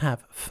need to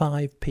have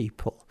 5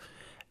 people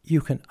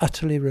you can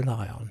utterly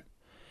rely on,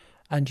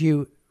 and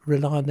you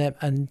rely on them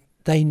and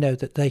they know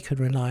that they can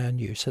rely on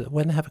you, so that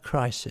when they have a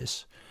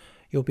crisis,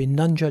 you'll be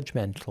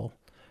non-judgmental,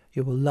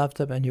 you will love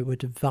them, and you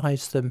would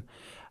advise them,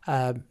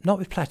 not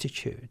with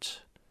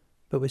platitudes,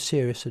 but with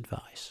serious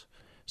advice.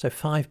 So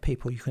 5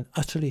 people you can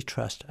utterly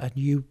trust, and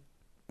you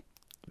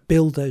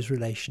build those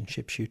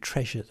relationships, you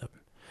treasure them.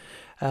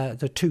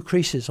 The 2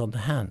 creases on the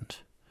hand,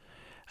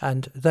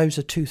 and those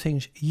are 2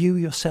 things you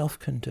yourself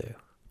can do.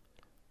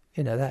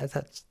 You know,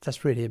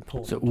 that's really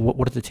important. So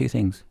what are the 2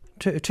 things?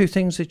 Two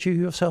things that you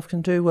yourself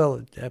can do.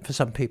 Well, for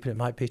some people it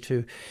might be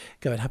to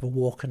go and have a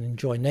walk and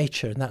enjoy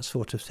nature and that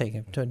sort of thing.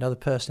 And to another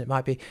person it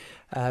might be,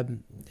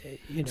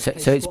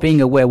 So it's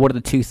being aware. What are the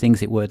 2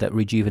 things it were that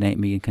rejuvenate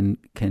me and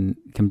can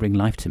bring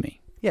life to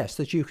me? Yes,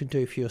 that you can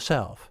do for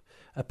yourself,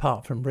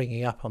 apart from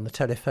ringing up on the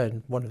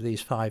telephone one of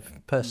these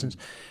 5 persons.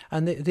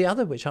 And the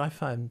other, which I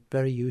found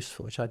very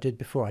useful, which I did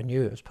before I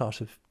knew it was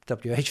part of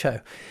WHO,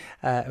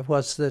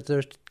 was that there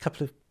are a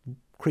couple of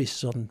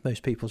creases on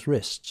most people's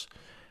wrists.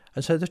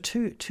 And so the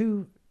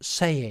two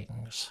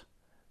sayings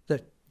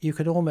that you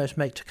can almost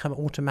make to come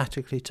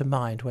automatically to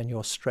mind when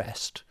you're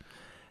stressed,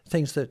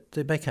 things that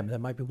they may come, there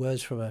might be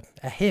words from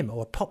a hymn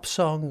or a pop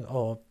song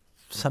or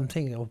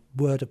something, or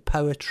word of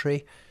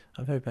poetry.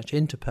 I'm very much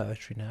into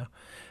poetry now,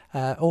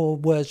 or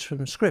words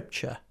from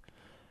scripture.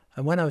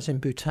 And when I was in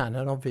Bhutan,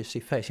 and obviously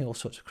facing all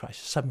sorts of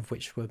crises, some of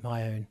which were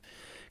my own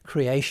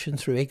creation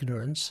through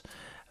ignorance,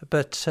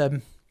 but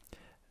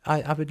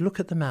I would look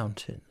at the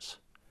mountains.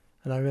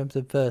 And I remember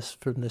the verse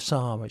from the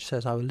Psalm which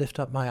says, I will lift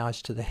up my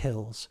eyes to the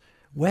hills.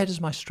 Where does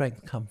my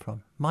strength come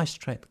from? My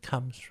strength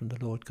comes from the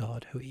Lord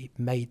God who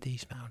made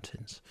these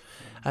mountains.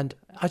 And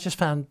I just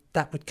found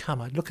that would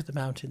come. I'd look at the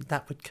mountain,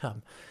 that would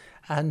come.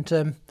 And,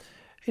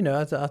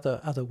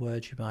 other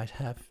words you might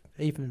have,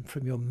 even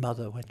from your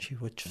mother when she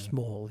was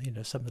small,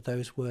 some of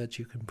those words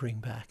you can bring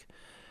back.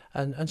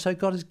 And so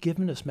God has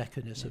given us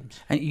mechanisms.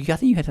 And I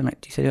think you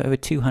said over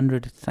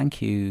 200 thank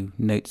you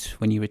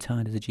notes when you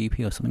retired as a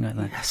GP or something like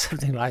that. Yeah,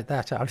 something like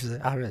that.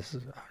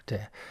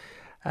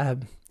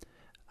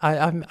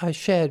 I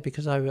shared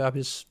because I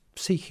was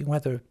seeking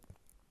whether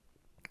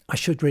I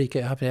should really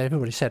give up.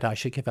 Everybody said I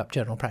should give up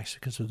general practice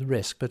because of the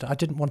risk, but I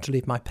didn't want to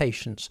leave my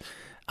patients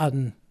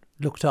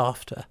unlooked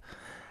after.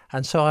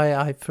 And so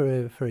I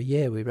for a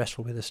year, we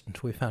wrestled with this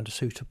until we found a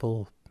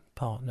suitable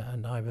partner,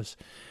 and I was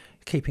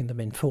keeping them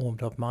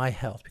informed of my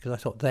health because I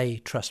thought they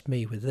trust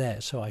me with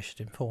theirs, so I should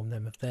inform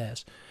them of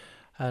theirs.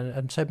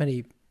 And so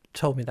many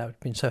told me that would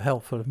have been so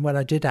helpful. And when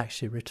I did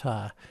actually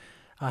retire,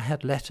 I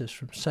had letters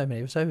from so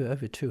many. It was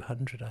over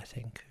 200, I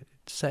think.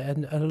 So,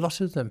 and a lot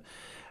of them.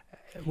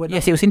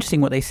 Yes, it was interesting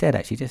what they said,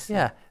 actually.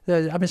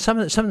 I mean, some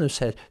of them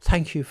said,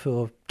 "Thank you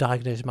for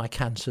diagnosing my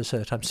cancer, so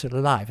that I'm still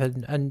alive."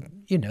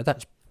 And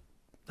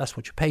that's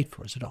what you're paid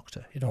for as a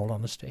doctor. In all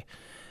honesty,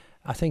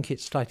 I think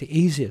it's slightly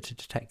easier to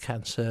detect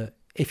cancer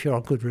if you're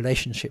on good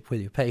relationship with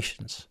your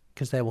patients,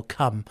 because they will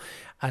come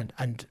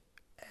and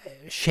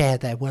share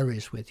their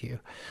worries with you.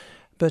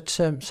 But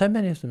so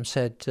many of them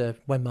said,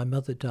 when my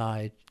mother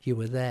died, you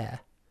were there.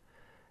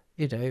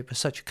 It was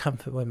such a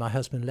comfort when my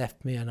husband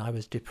left me and I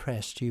was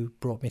depressed, you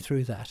brought me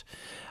through that.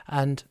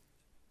 And,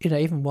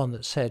 even one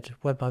that said,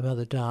 when my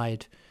mother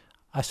died,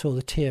 I saw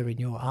the tear in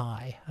your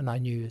eye and I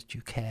knew that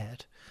you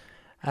cared.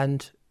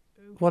 And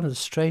one of the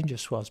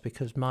strangest was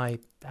because my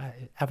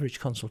average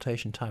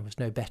consultation time was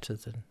no better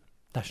than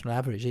national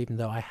average, even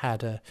though I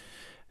had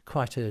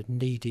quite a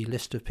needy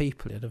list of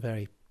people in a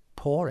very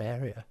poor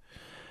area.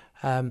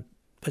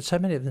 But so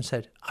many of them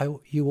said,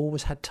 you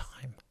always had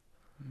time.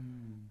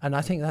 And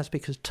I think that's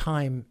because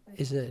time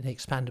is an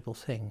expandable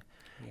thing.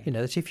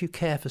 Yeah. That if you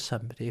care for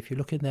somebody, if you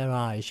look in their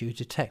eyes, you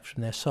detect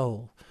from their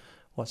soul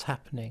what's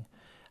happening.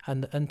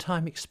 And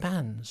time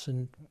expands.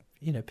 And,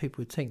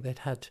 people would think they'd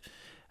had,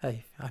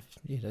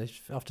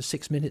 after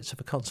 6 minutes of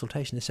a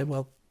consultation, they said,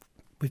 well,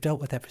 we've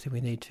dealt with everything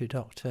we need to,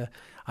 doctor.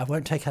 I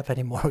won't take up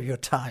any more of your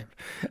time.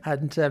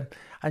 And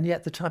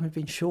yet the time had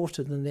been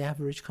shorter than the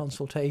average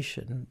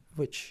consultation,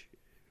 which...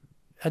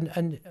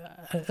 And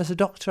as a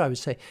doctor, I would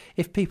say,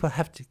 if people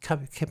have to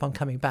keep on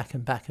coming back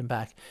and back and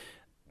back,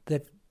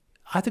 they've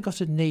either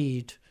got a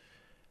need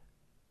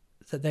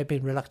that they've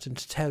been reluctant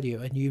to tell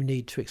you and you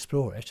need to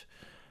explore it,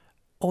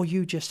 or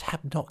you just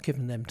have not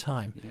given them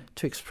time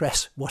to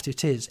express what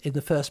it is in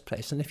the first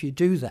place. And if you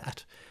do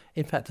that,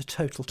 in fact, the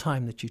total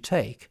time that you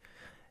take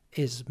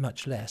is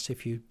much less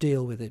if you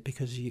deal with it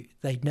because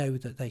they know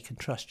that they can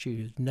trust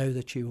you, know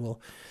that you will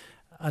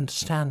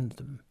understand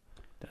them.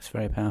 That's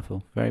very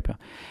powerful, very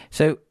powerful.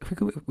 So if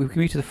we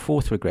can move to the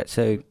fourth regret.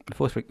 So the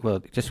fourth,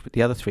 just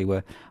the other three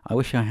were, I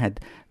wish I had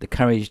the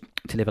courage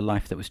to live a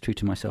life that was true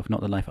to myself, not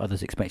the life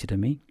others expected of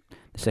me.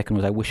 The second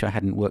was, I wish I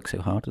hadn't worked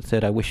so hard. The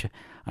third, I wish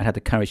I'd had the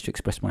courage to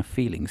express my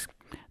feelings.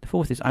 The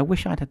fourth is, I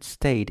wish I'd had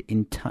stayed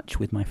in touch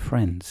with my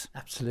friends.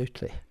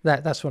 Absolutely.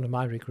 That's one of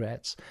my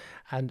regrets.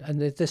 And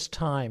at this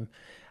time,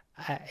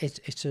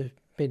 it's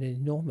been an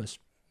enormous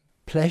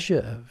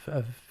pleasure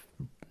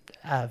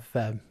of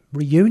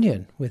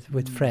reunion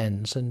with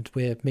friends, and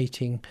we're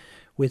meeting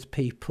with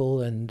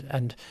people,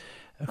 and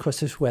of course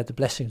this is where the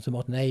blessings of the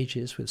modern age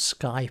is, with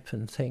Skype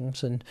and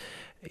things, and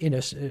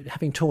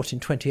having taught in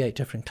 28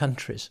 different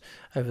countries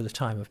over the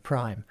time of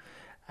Prime,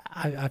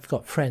 I've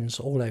got friends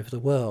all over the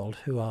world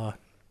who are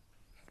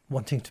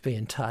wanting to be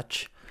in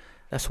touch.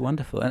 That's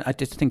wonderful. And I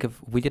just think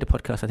we did a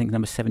podcast, I think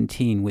number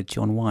 17, with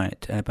John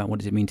Wyatt about what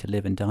does it mean to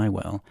live and die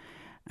well,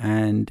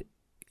 and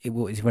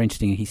what is very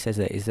interesting, he says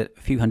that, is that a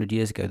few hundred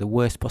years ago, the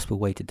worst possible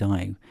way to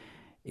die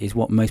is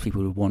what most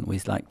people would want,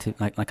 was like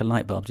a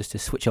light bulb, just to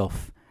switch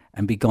off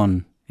and be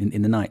gone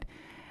in the night.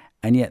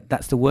 And yet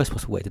that's the worst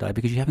possible way to die,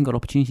 because you haven't got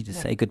opportunity to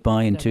say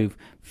goodbye and to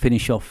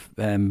finish off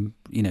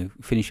unfinished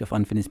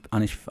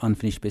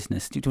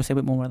business. Do you want to say a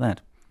bit more about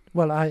that?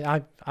 Well,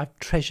 I've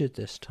treasured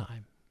this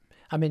time.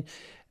 I mean,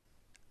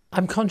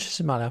 I'm conscious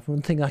in my life,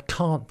 one thing I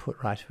can't put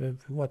right,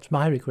 what's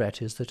my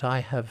regret is that I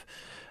have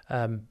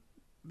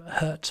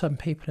hurt some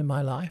people in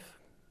my life.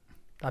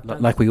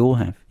 Like we all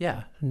have.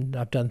 Yeah, and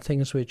I've done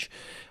things which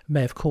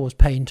may have caused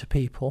pain to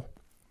people.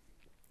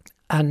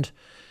 And,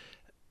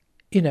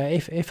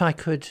 if I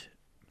could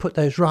put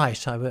those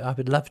right, I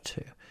would love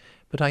to.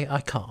 But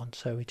I can't,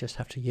 so we just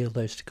have to yield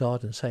those to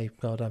God and say,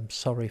 God, I'm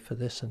sorry for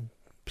this, and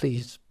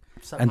please...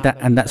 And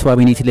that's why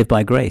we need to live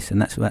by grace,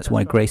 and that's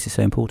why grace is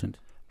so important.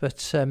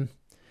 But...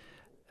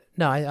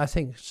 No, I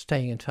think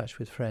staying in touch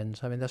with friends,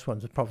 I mean, that's one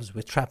of the problems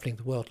with travelling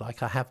the world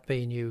like I have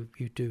been. You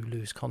do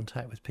lose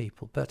contact with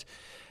people. But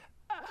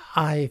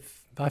I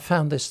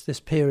found this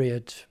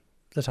period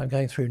that I'm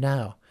going through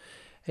now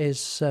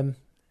is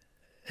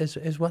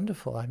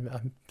wonderful.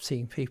 I'm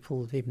seeing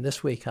people, even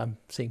this week I'm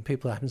seeing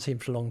people I haven't seen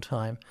for a long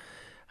time,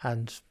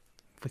 and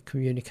we're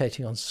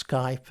communicating on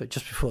Skype. But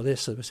just before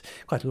this, there was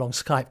quite a long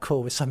Skype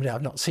call with somebody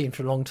I've not seen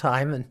for a long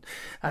time, and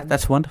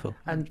that's wonderful.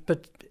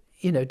 But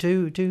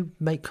do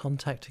make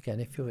contact again.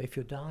 If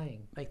you're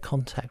dying, make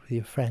contact with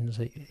your friends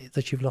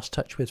that you've lost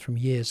touch with from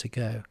years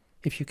ago,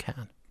 if you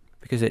can.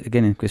 Because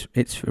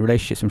it's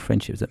relationships and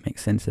friendships that make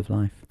sense of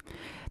life.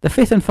 The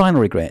fifth and final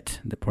regret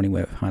that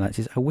Bronnie highlights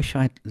is, I wish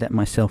I'd let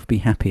myself be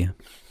happier.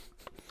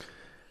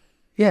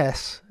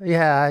 Yes,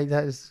 yeah,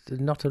 there's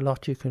not a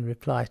lot you can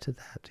reply to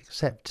that,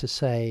 except to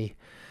say,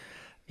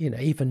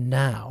 even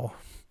now,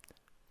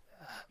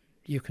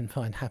 you can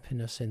find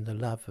happiness in the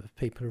love of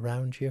people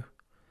around you.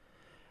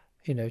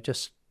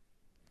 Just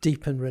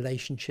deepen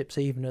relationships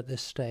even at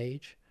this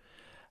stage.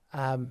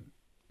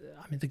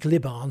 The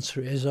glib answer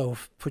is,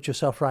 put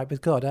yourself right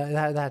with God.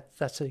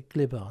 That's a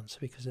glib answer,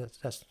 because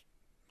that's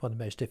one of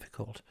the most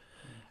difficult.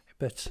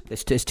 But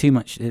it's too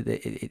much.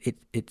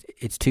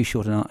 It's too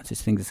short an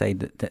artist thing to say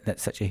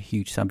that's such a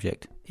huge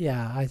subject.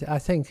 Yeah, I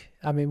think.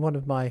 One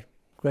of my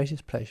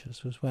greatest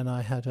pleasures was when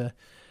I had an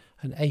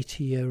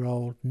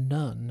 80-year-old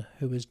nun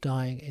who was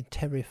dying and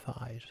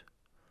terrified,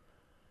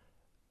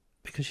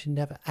 because she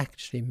never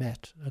actually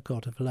met a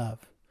God of love.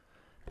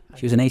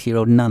 She was an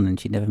 80-year-old nun and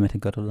she'd never met a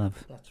God of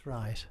love.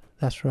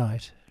 That's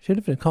right. She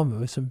lived in a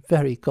convent with some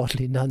very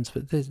godly nuns,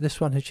 but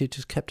this one, she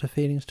just kept her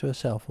feelings to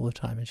herself all the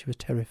time, and she was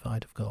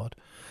terrified of God,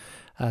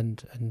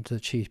 and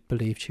that she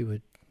believed she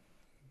would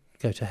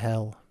go to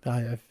hell.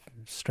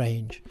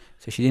 Strange.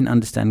 So she didn't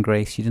understand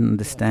grace. She didn't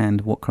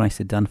understand what Christ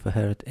had done for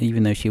her,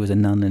 even though she was a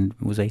nun and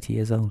was 80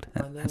 years old.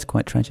 That's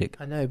quite tragic.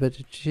 I know, but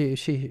she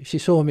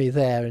saw me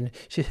there, and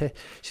she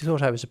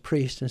thought I was a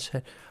priest, and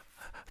said,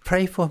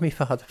 "Pray for me,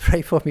 Father.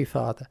 Pray for me,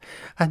 Father."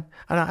 And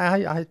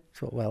I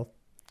thought, well,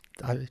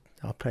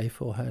 I'll pray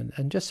for her.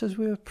 And just as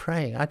we were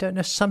praying, I don't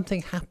know,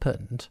 something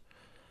happened,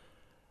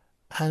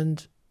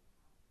 and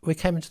we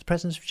came into the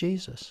presence of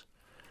Jesus.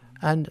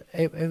 And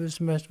it was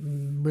the most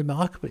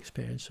remarkable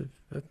experience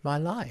of my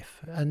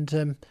life. And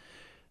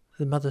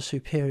the Mother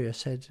Superior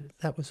said,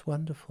 that was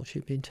wonderful.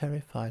 She'd been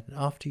terrified. And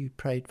after you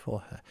prayed for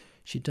her,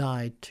 she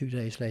died 2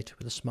 days later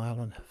with a smile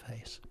on her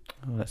face.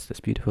 Oh, that's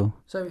beautiful.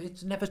 So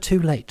it's never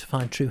too late to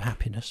find true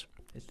happiness.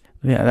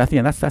 Yeah, I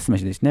think that's the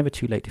message. It's never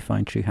too late to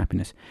find true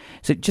happiness.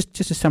 So just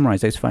to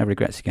summarise those 5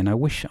 regrets again, I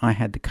wish I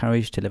had the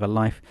courage to live a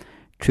life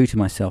true to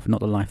myself,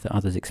 not the life that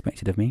others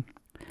expected of me.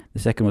 The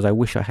second was, I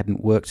wish I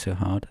hadn't worked so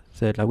hard.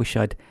 Third, I wish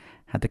I'd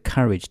had the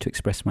courage to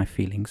express my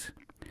feelings.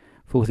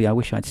 Fourthly, I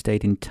wish I'd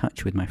stayed in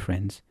touch with my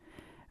friends.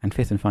 And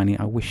fifth and finally,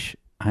 I wish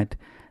I'd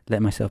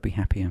let myself be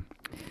happier.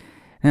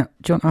 Now,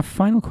 John, our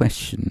final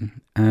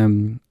question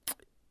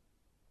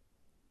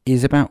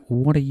is about,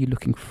 what are you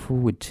looking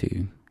forward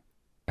to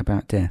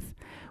about death?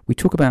 We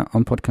talk about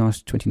on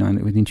podcast 29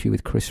 with an interview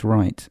with Chris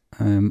Wright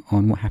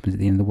on what happens at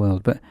the end of the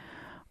world. But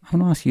I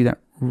want to ask you that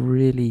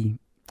really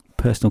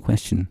personal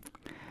question.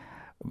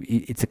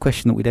 it's a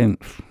question that we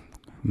don't.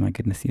 My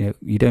goodness,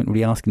 you don't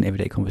really ask in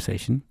everyday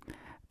conversation,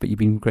 but you've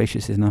been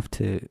gracious enough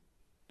to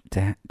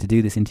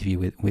do this interview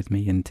with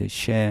me and to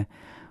share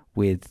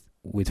with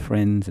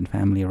friends and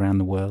family around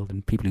the world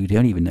and people who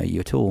don't even know you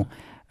at all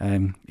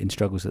in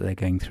struggles that they're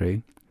going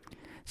through.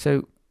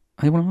 So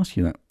I want to ask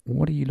you,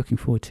 what are you looking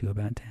forward to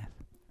about death?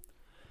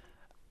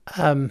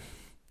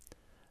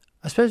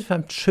 I suppose if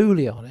I'm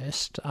truly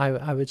honest,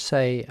 I would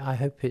say I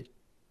hope it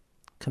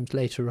comes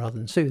later rather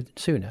than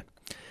sooner.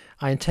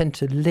 I intend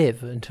to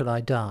live until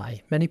I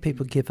die. Many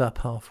people give up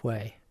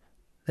halfway.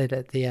 They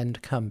let the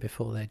end come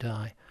before they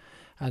die.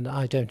 And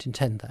I don't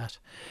intend that.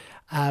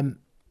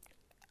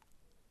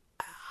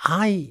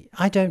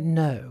 I don't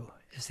know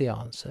is the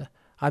answer.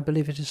 I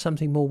believe it is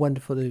something more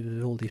wonderful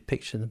than all these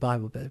pictures in the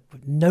Bible, but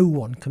no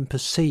one can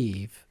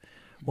perceive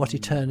what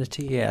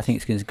eternity is. Yeah, I think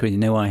it's going to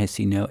no eye has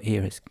seen, no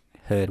ear has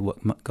heard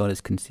what God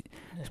has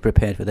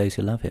prepared for those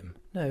who love him.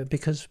 No,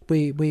 because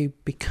we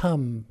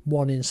become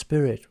one in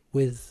spirit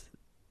with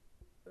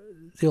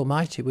the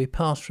Almighty. We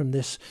pass from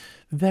this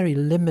very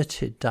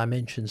limited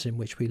dimensions in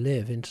which we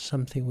live into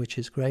something which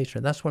is greater,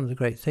 and that's one of the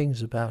great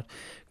things about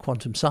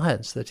quantum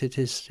science, that it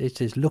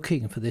is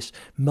looking for this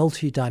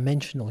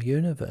multi-dimensional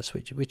universe,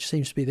 which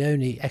seems to be the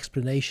only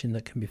explanation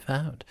that can be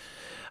found.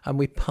 And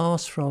we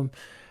pass from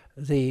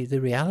the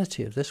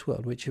reality of this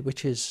world,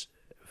 which is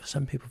for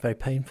some people very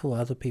painful,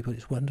 other people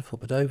it's wonderful,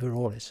 but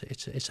overall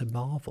it's a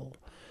marvel.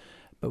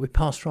 But we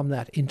pass from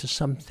that into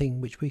something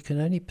which we can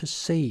only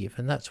perceive,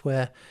 and that's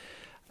where,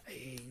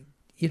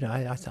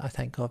 I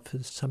thank God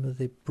for some of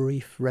the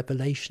brief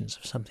revelations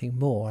of something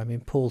more. I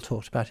mean, Paul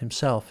talked about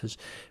himself as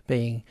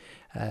being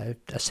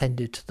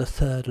ascended to the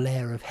third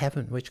layer of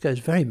heaven, which goes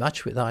very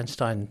much with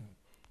Einstein's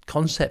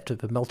concept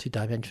of a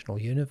multidimensional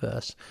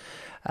universe,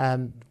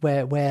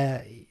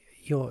 where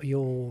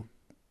your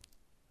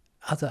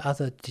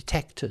other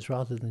detectors,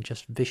 rather than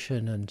just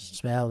vision and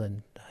smell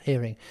and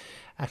hearing,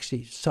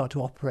 actually start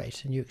to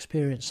operate, and you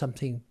experience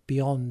something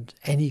beyond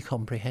any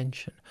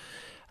comprehension.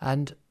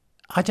 And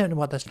I don't know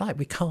what that's like.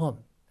 We can't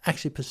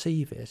actually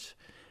perceive it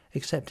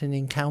except in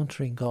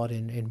encountering God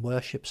in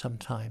worship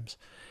sometimes,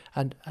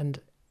 and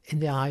in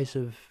the eyes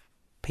of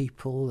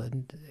people.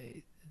 And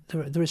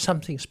there is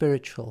something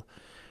spiritual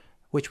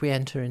which we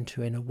enter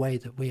into in a way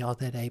that we are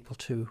then able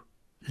to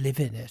live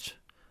in it,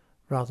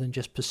 rather than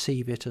just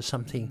perceive it as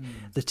something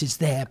that is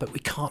there, but we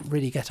can't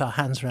really get our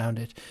hands around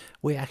it.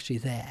 We're actually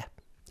there.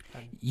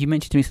 You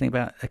mentioned to me something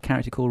about a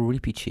character called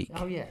Reapy Cheek.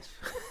 Oh, yes.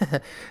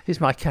 He's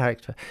my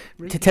character.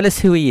 To tell us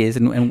who he is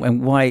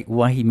and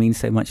why he means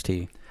so much to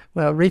you.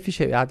 Well, Reapy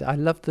Cheek, I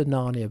loved the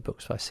Narnia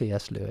books by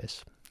C.S.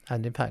 Lewis.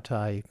 And in fact,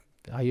 I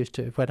used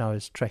to, when I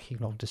was trekking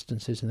long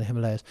distances in the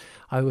Himalayas,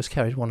 I always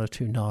carried 1 or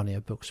 2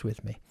 Narnia books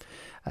with me.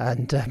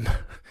 And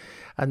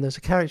there's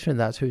a character in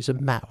that who's a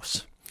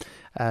mouse.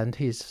 And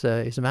he's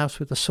a mouse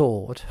with a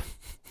sword,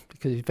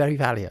 because he's very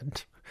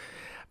valiant.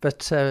 But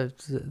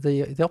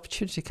the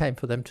opportunity came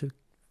for them to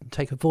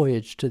take a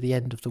voyage to the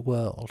end of the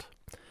world.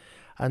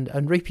 And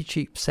Reapy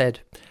Cheek said,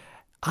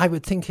 "I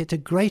would think it a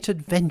great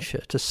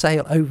adventure to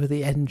sail over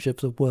the edge of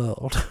the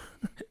world."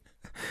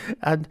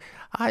 And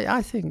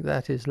I think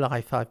that is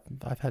life.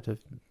 I've had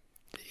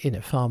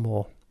far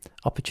more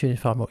opportunity,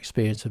 far more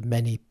experience of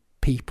many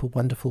people,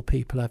 wonderful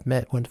people I've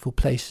met, wonderful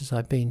places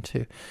I've been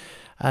to.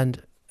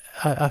 And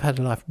I've had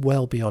a life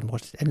well beyond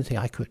anything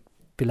I could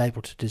be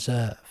able to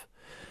deserve.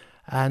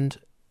 And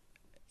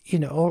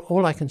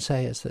all I can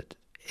say is that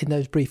in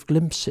those brief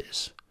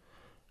glimpses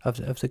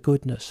of the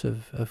goodness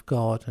of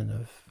God and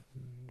of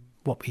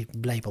what we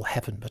label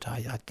heaven, but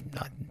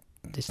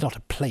it's not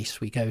a place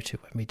we go to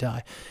when we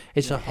die.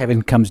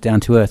 Heaven comes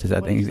down to earth, is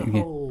that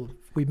thing?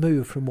 We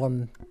move from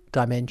one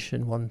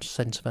dimension, one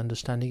sense of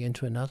understanding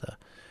into another,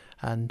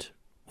 and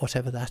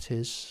whatever that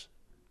is,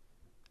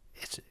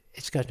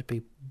 it's going to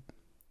be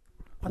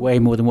way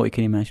more than what we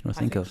can imagine or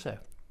think of. So,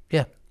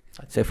 yeah.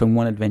 So from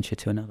one adventure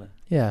to another.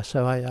 Yeah.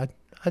 So I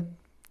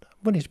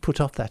wanted to put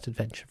off that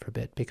adventure for a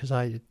bit, because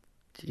I've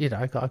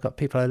got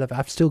people I love.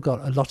 I've still got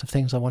a lot of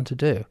things I want to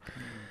do,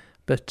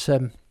 but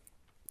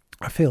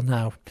I feel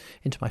now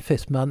into my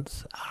 5th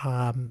month.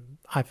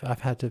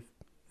 I've had a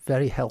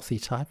very healthy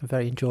time, a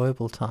very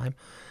enjoyable time,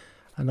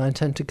 and I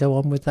intend to go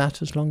on with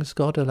that as long as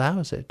God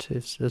allows it.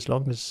 As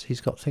long as He's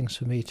got things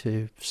for me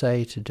to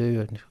say, to do,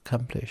 and to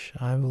accomplish,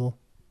 I will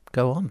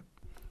go on.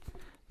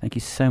 Thank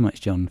you so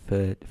much, John,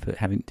 for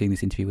doing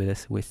this interview with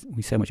us.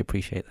 We so much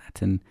appreciate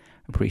that and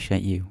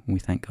appreciate you, and we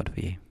thank God for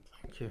you.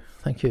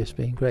 Thank you. It's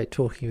been great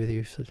talking with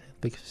you,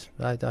 because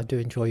I do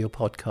enjoy your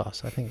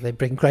podcasts. I think they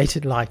bring great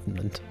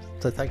enlightenment.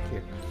 So thank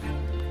you.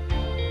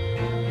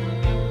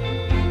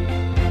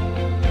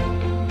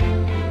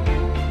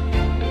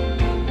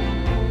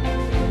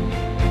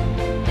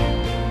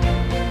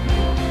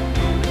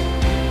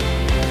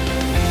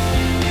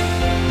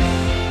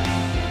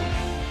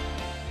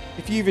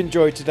 If you've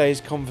enjoyed today's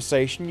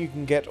conversation, you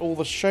can get all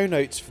the show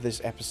notes for this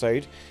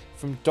episode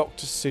from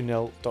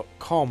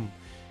drsunil.com.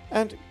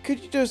 And could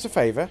you do us a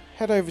favour?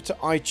 Head over to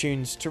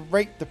iTunes to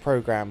rate the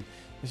programme.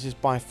 This is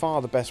by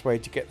far the best way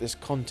to get this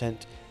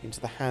content into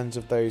the hands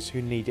of those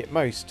who need it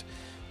most?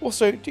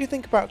 Also, do you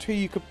think about who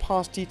you could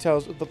pass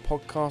details of the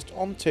podcast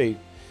on to?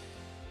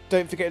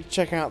 Don't forget to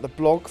check out the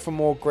blog for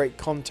more great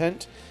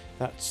content.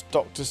 That's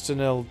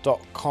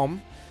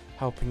drsunil.com,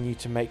 helping you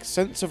to make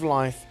sense of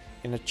life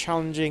in a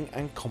challenging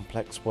and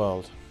complex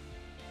world.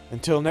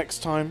 Until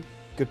next time,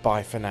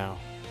 goodbye for now.